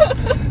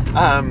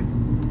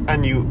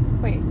 And you...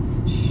 Wait.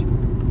 Shh.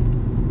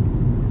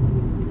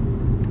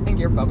 I think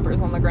your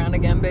bumper's on the ground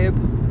again, babe.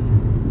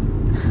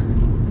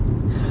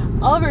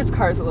 Oliver's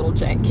car's a little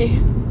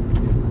janky.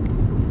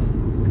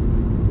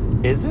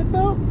 Is it,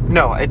 though?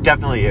 No, it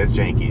definitely is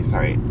janky.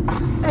 Sorry.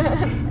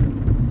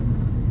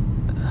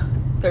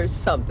 There's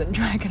something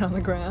dragging on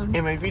the ground.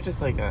 It might be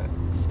just like a...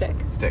 Stick.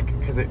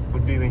 Because it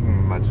would be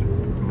making much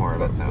more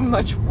of a sound.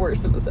 Much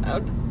worse of a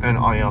sound. And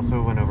I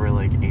also went over,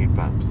 like, 8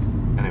 bumps.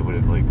 And it would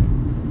have, like,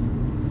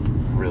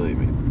 really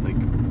made some, like...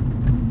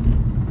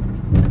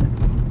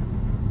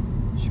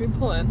 Should we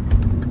pull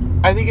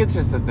in? I think it's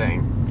just a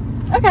thing.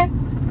 Okay.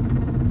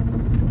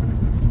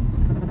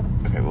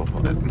 Okay, we'll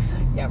pull in.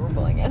 Yeah, we're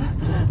pulling in.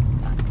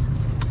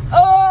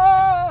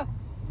 Oh!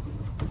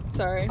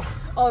 Sorry.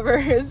 Oliver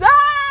is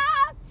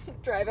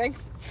driving.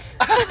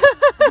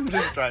 I'm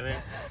just driving.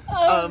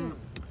 Well,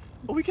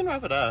 we can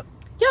wrap it up.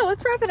 Yeah,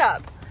 let's wrap it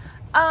up.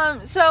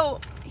 So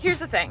here's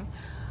the thing.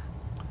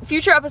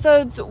 Future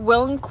episodes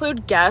will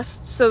include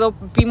guests, so they'll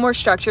be more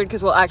structured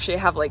because we'll actually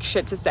have, like,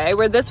 shit to say.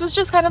 Where this was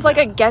just kind of like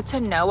a get to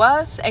know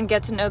us and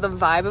get to know the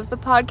vibe of the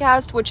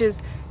podcast, which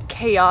is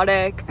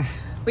chaotic.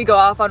 We go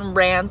off on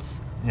rants.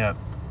 Yep.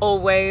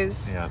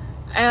 Always. Yep.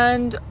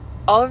 And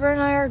Oliver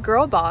and I are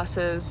girl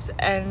bosses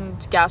and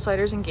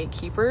gaslighters and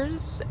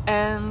gatekeepers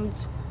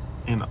and...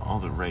 In all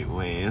the right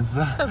ways.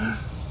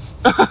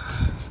 But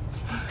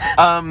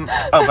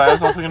I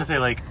was also going to say,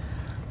 like,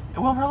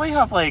 we'll probably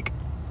have, like,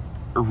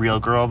 real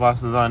girl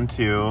bosses on,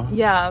 too.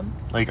 Yeah.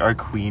 Like, our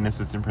queen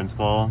assistant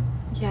principal.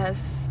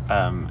 Yes.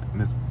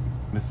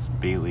 Miss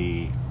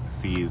Bailey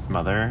C's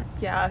mother.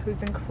 Yeah,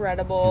 who's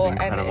incredible.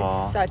 And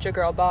is such a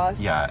girl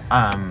boss. Yeah.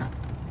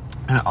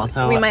 And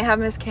also... We might have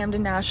Miss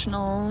Camden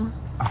National.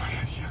 Oh, my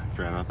God, yeah, I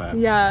forgot about that.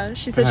 Yeah,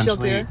 she said she'll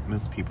do it.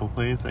 Miss People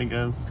Place, I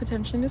guess.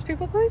 Potentially Miss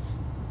People Place?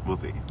 We'll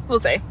see. We'll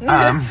see.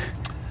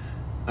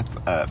 That's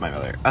my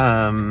mother.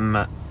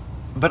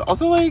 But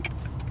also, like,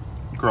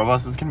 girl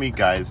bosses can be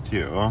guys,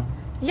 too.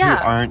 Yeah.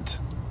 Who aren't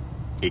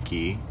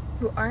icky.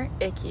 Who aren't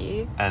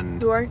icky.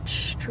 And... Who aren't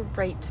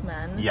straight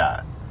men.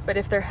 Yeah. But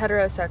if they're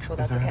heterosexual,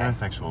 that's if they're okay.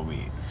 heterosexual,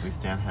 we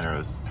stand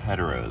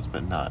heteros,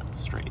 but not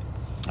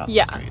straights. Not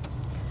Yeah. the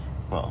straights.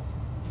 Well,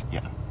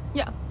 yeah.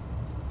 Yeah.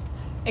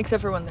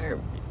 Except for when they're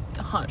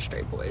hot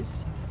straight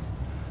boys.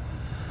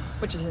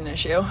 Which is an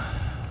issue.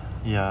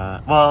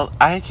 Yeah. Well,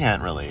 I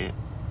can't relate.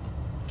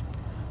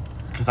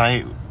 Because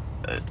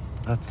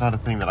that's not a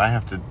thing that I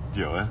have to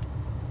deal with.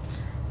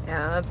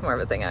 Yeah, that's more of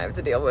a thing I have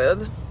to deal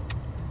with.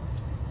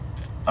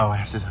 Oh, I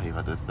have to tell you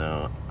about this,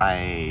 though.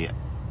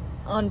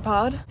 On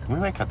pod? We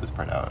might cut this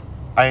part out.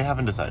 I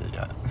haven't decided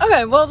yet.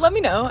 Okay, well, let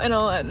me know, and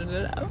I'll edit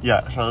it out.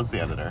 Yeah, Charlotte's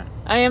the editor.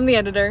 I am the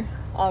editor.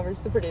 Oliver's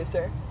the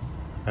producer.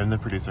 I'm the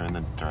producer and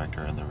the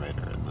director and the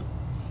writer and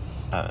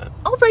the...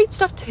 I'll write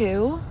stuff,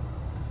 too.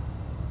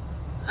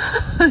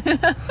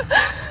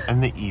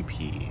 I'm the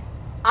EP.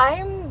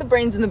 I'm the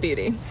brains and the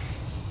beauty.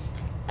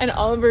 And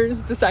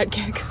Oliver's the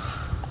sidekick.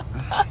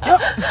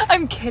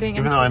 I'm kidding.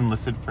 Even though I'm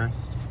listed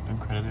first. I'm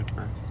credited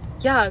first.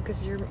 Yeah,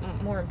 because you're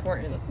more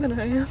important than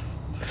I am.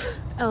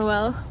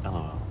 LOL.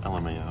 LOL.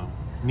 LMAO.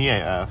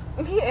 NEAF.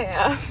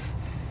 Yeah.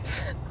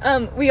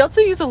 We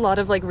also use a lot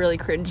of, like, really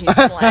cringy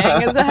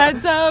slang as a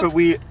heads up. But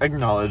we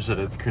acknowledge that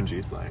it's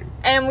cringy slang.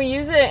 And we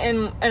use it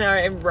in our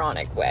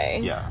ironic way.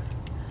 Yeah.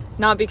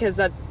 Not because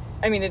that's...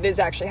 I mean, it is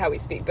actually how we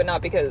speak, but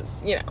not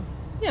because, you know.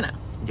 Yeah.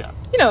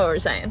 You know what we're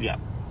saying. Yeah.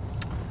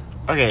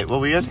 Okay, well,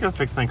 we have to go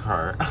fix my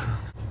car.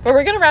 But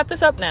we're going to wrap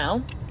this up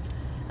now.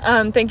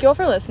 Thank you all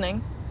for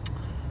listening.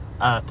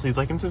 Please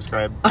like and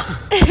subscribe.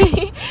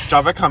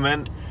 Drop a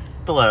comment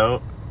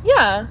below.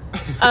 Yeah.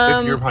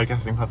 If your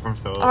podcasting platform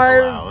so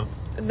our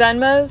allows.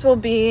 Venmos will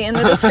be in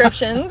the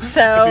description,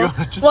 so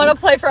want to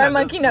play for our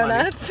monkey no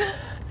nuts.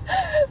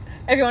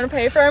 If you want to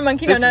pay for our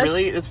monkey no nuts.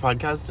 This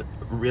podcast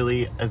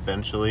really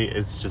eventually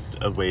is just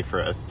a way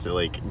for us to,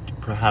 like,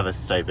 have a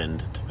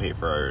stipend to pay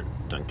for our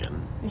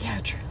Dunkin'. Yeah,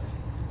 true.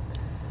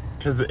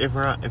 Because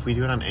if we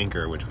do it on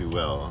Anchor, which we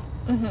will,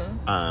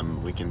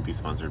 we can be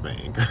sponsored by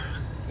Anchor.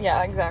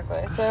 Yeah,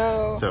 exactly.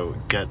 So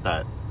get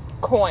that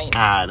coin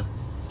ad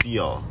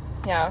deal.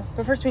 Yeah,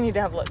 but first we need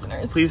to have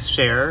listeners. Please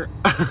share.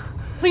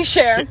 Please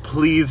share.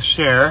 Please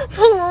share.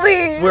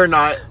 Please. We're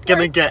not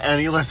gonna get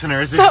any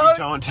listeners if you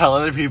don't tell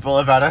other people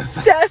about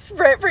us.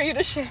 Desperate for you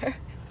to share.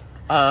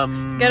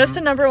 Get us to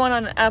 #1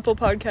 on Apple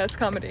Podcast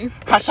Comedy.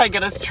 Hashtag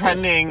get us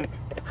trending.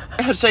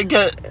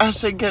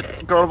 Hashtag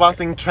get girl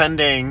bossing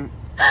trending.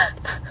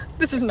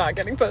 This is not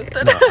getting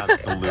posted. No,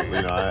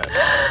 absolutely not.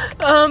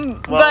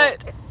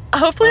 But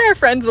hopefully our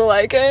friends will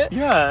like it.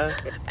 Yeah.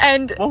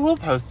 And well, we'll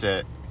post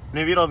it.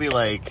 Maybe it'll be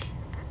like,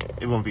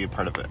 it won't be a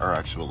part of our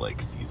actual,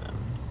 like, season.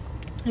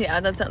 Yeah,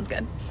 that sounds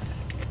good.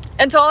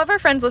 And to all of our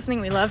friends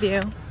listening, we love you.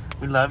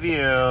 We love you.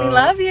 We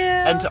love you.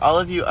 And to all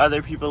of you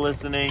other people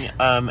listening,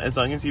 as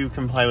long as you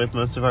comply with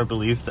most of our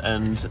beliefs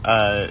and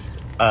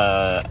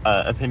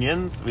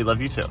opinions, we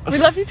love you too. We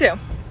love you too.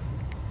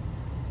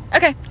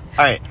 Okay.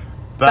 All right.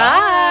 Bye.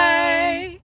 Bye.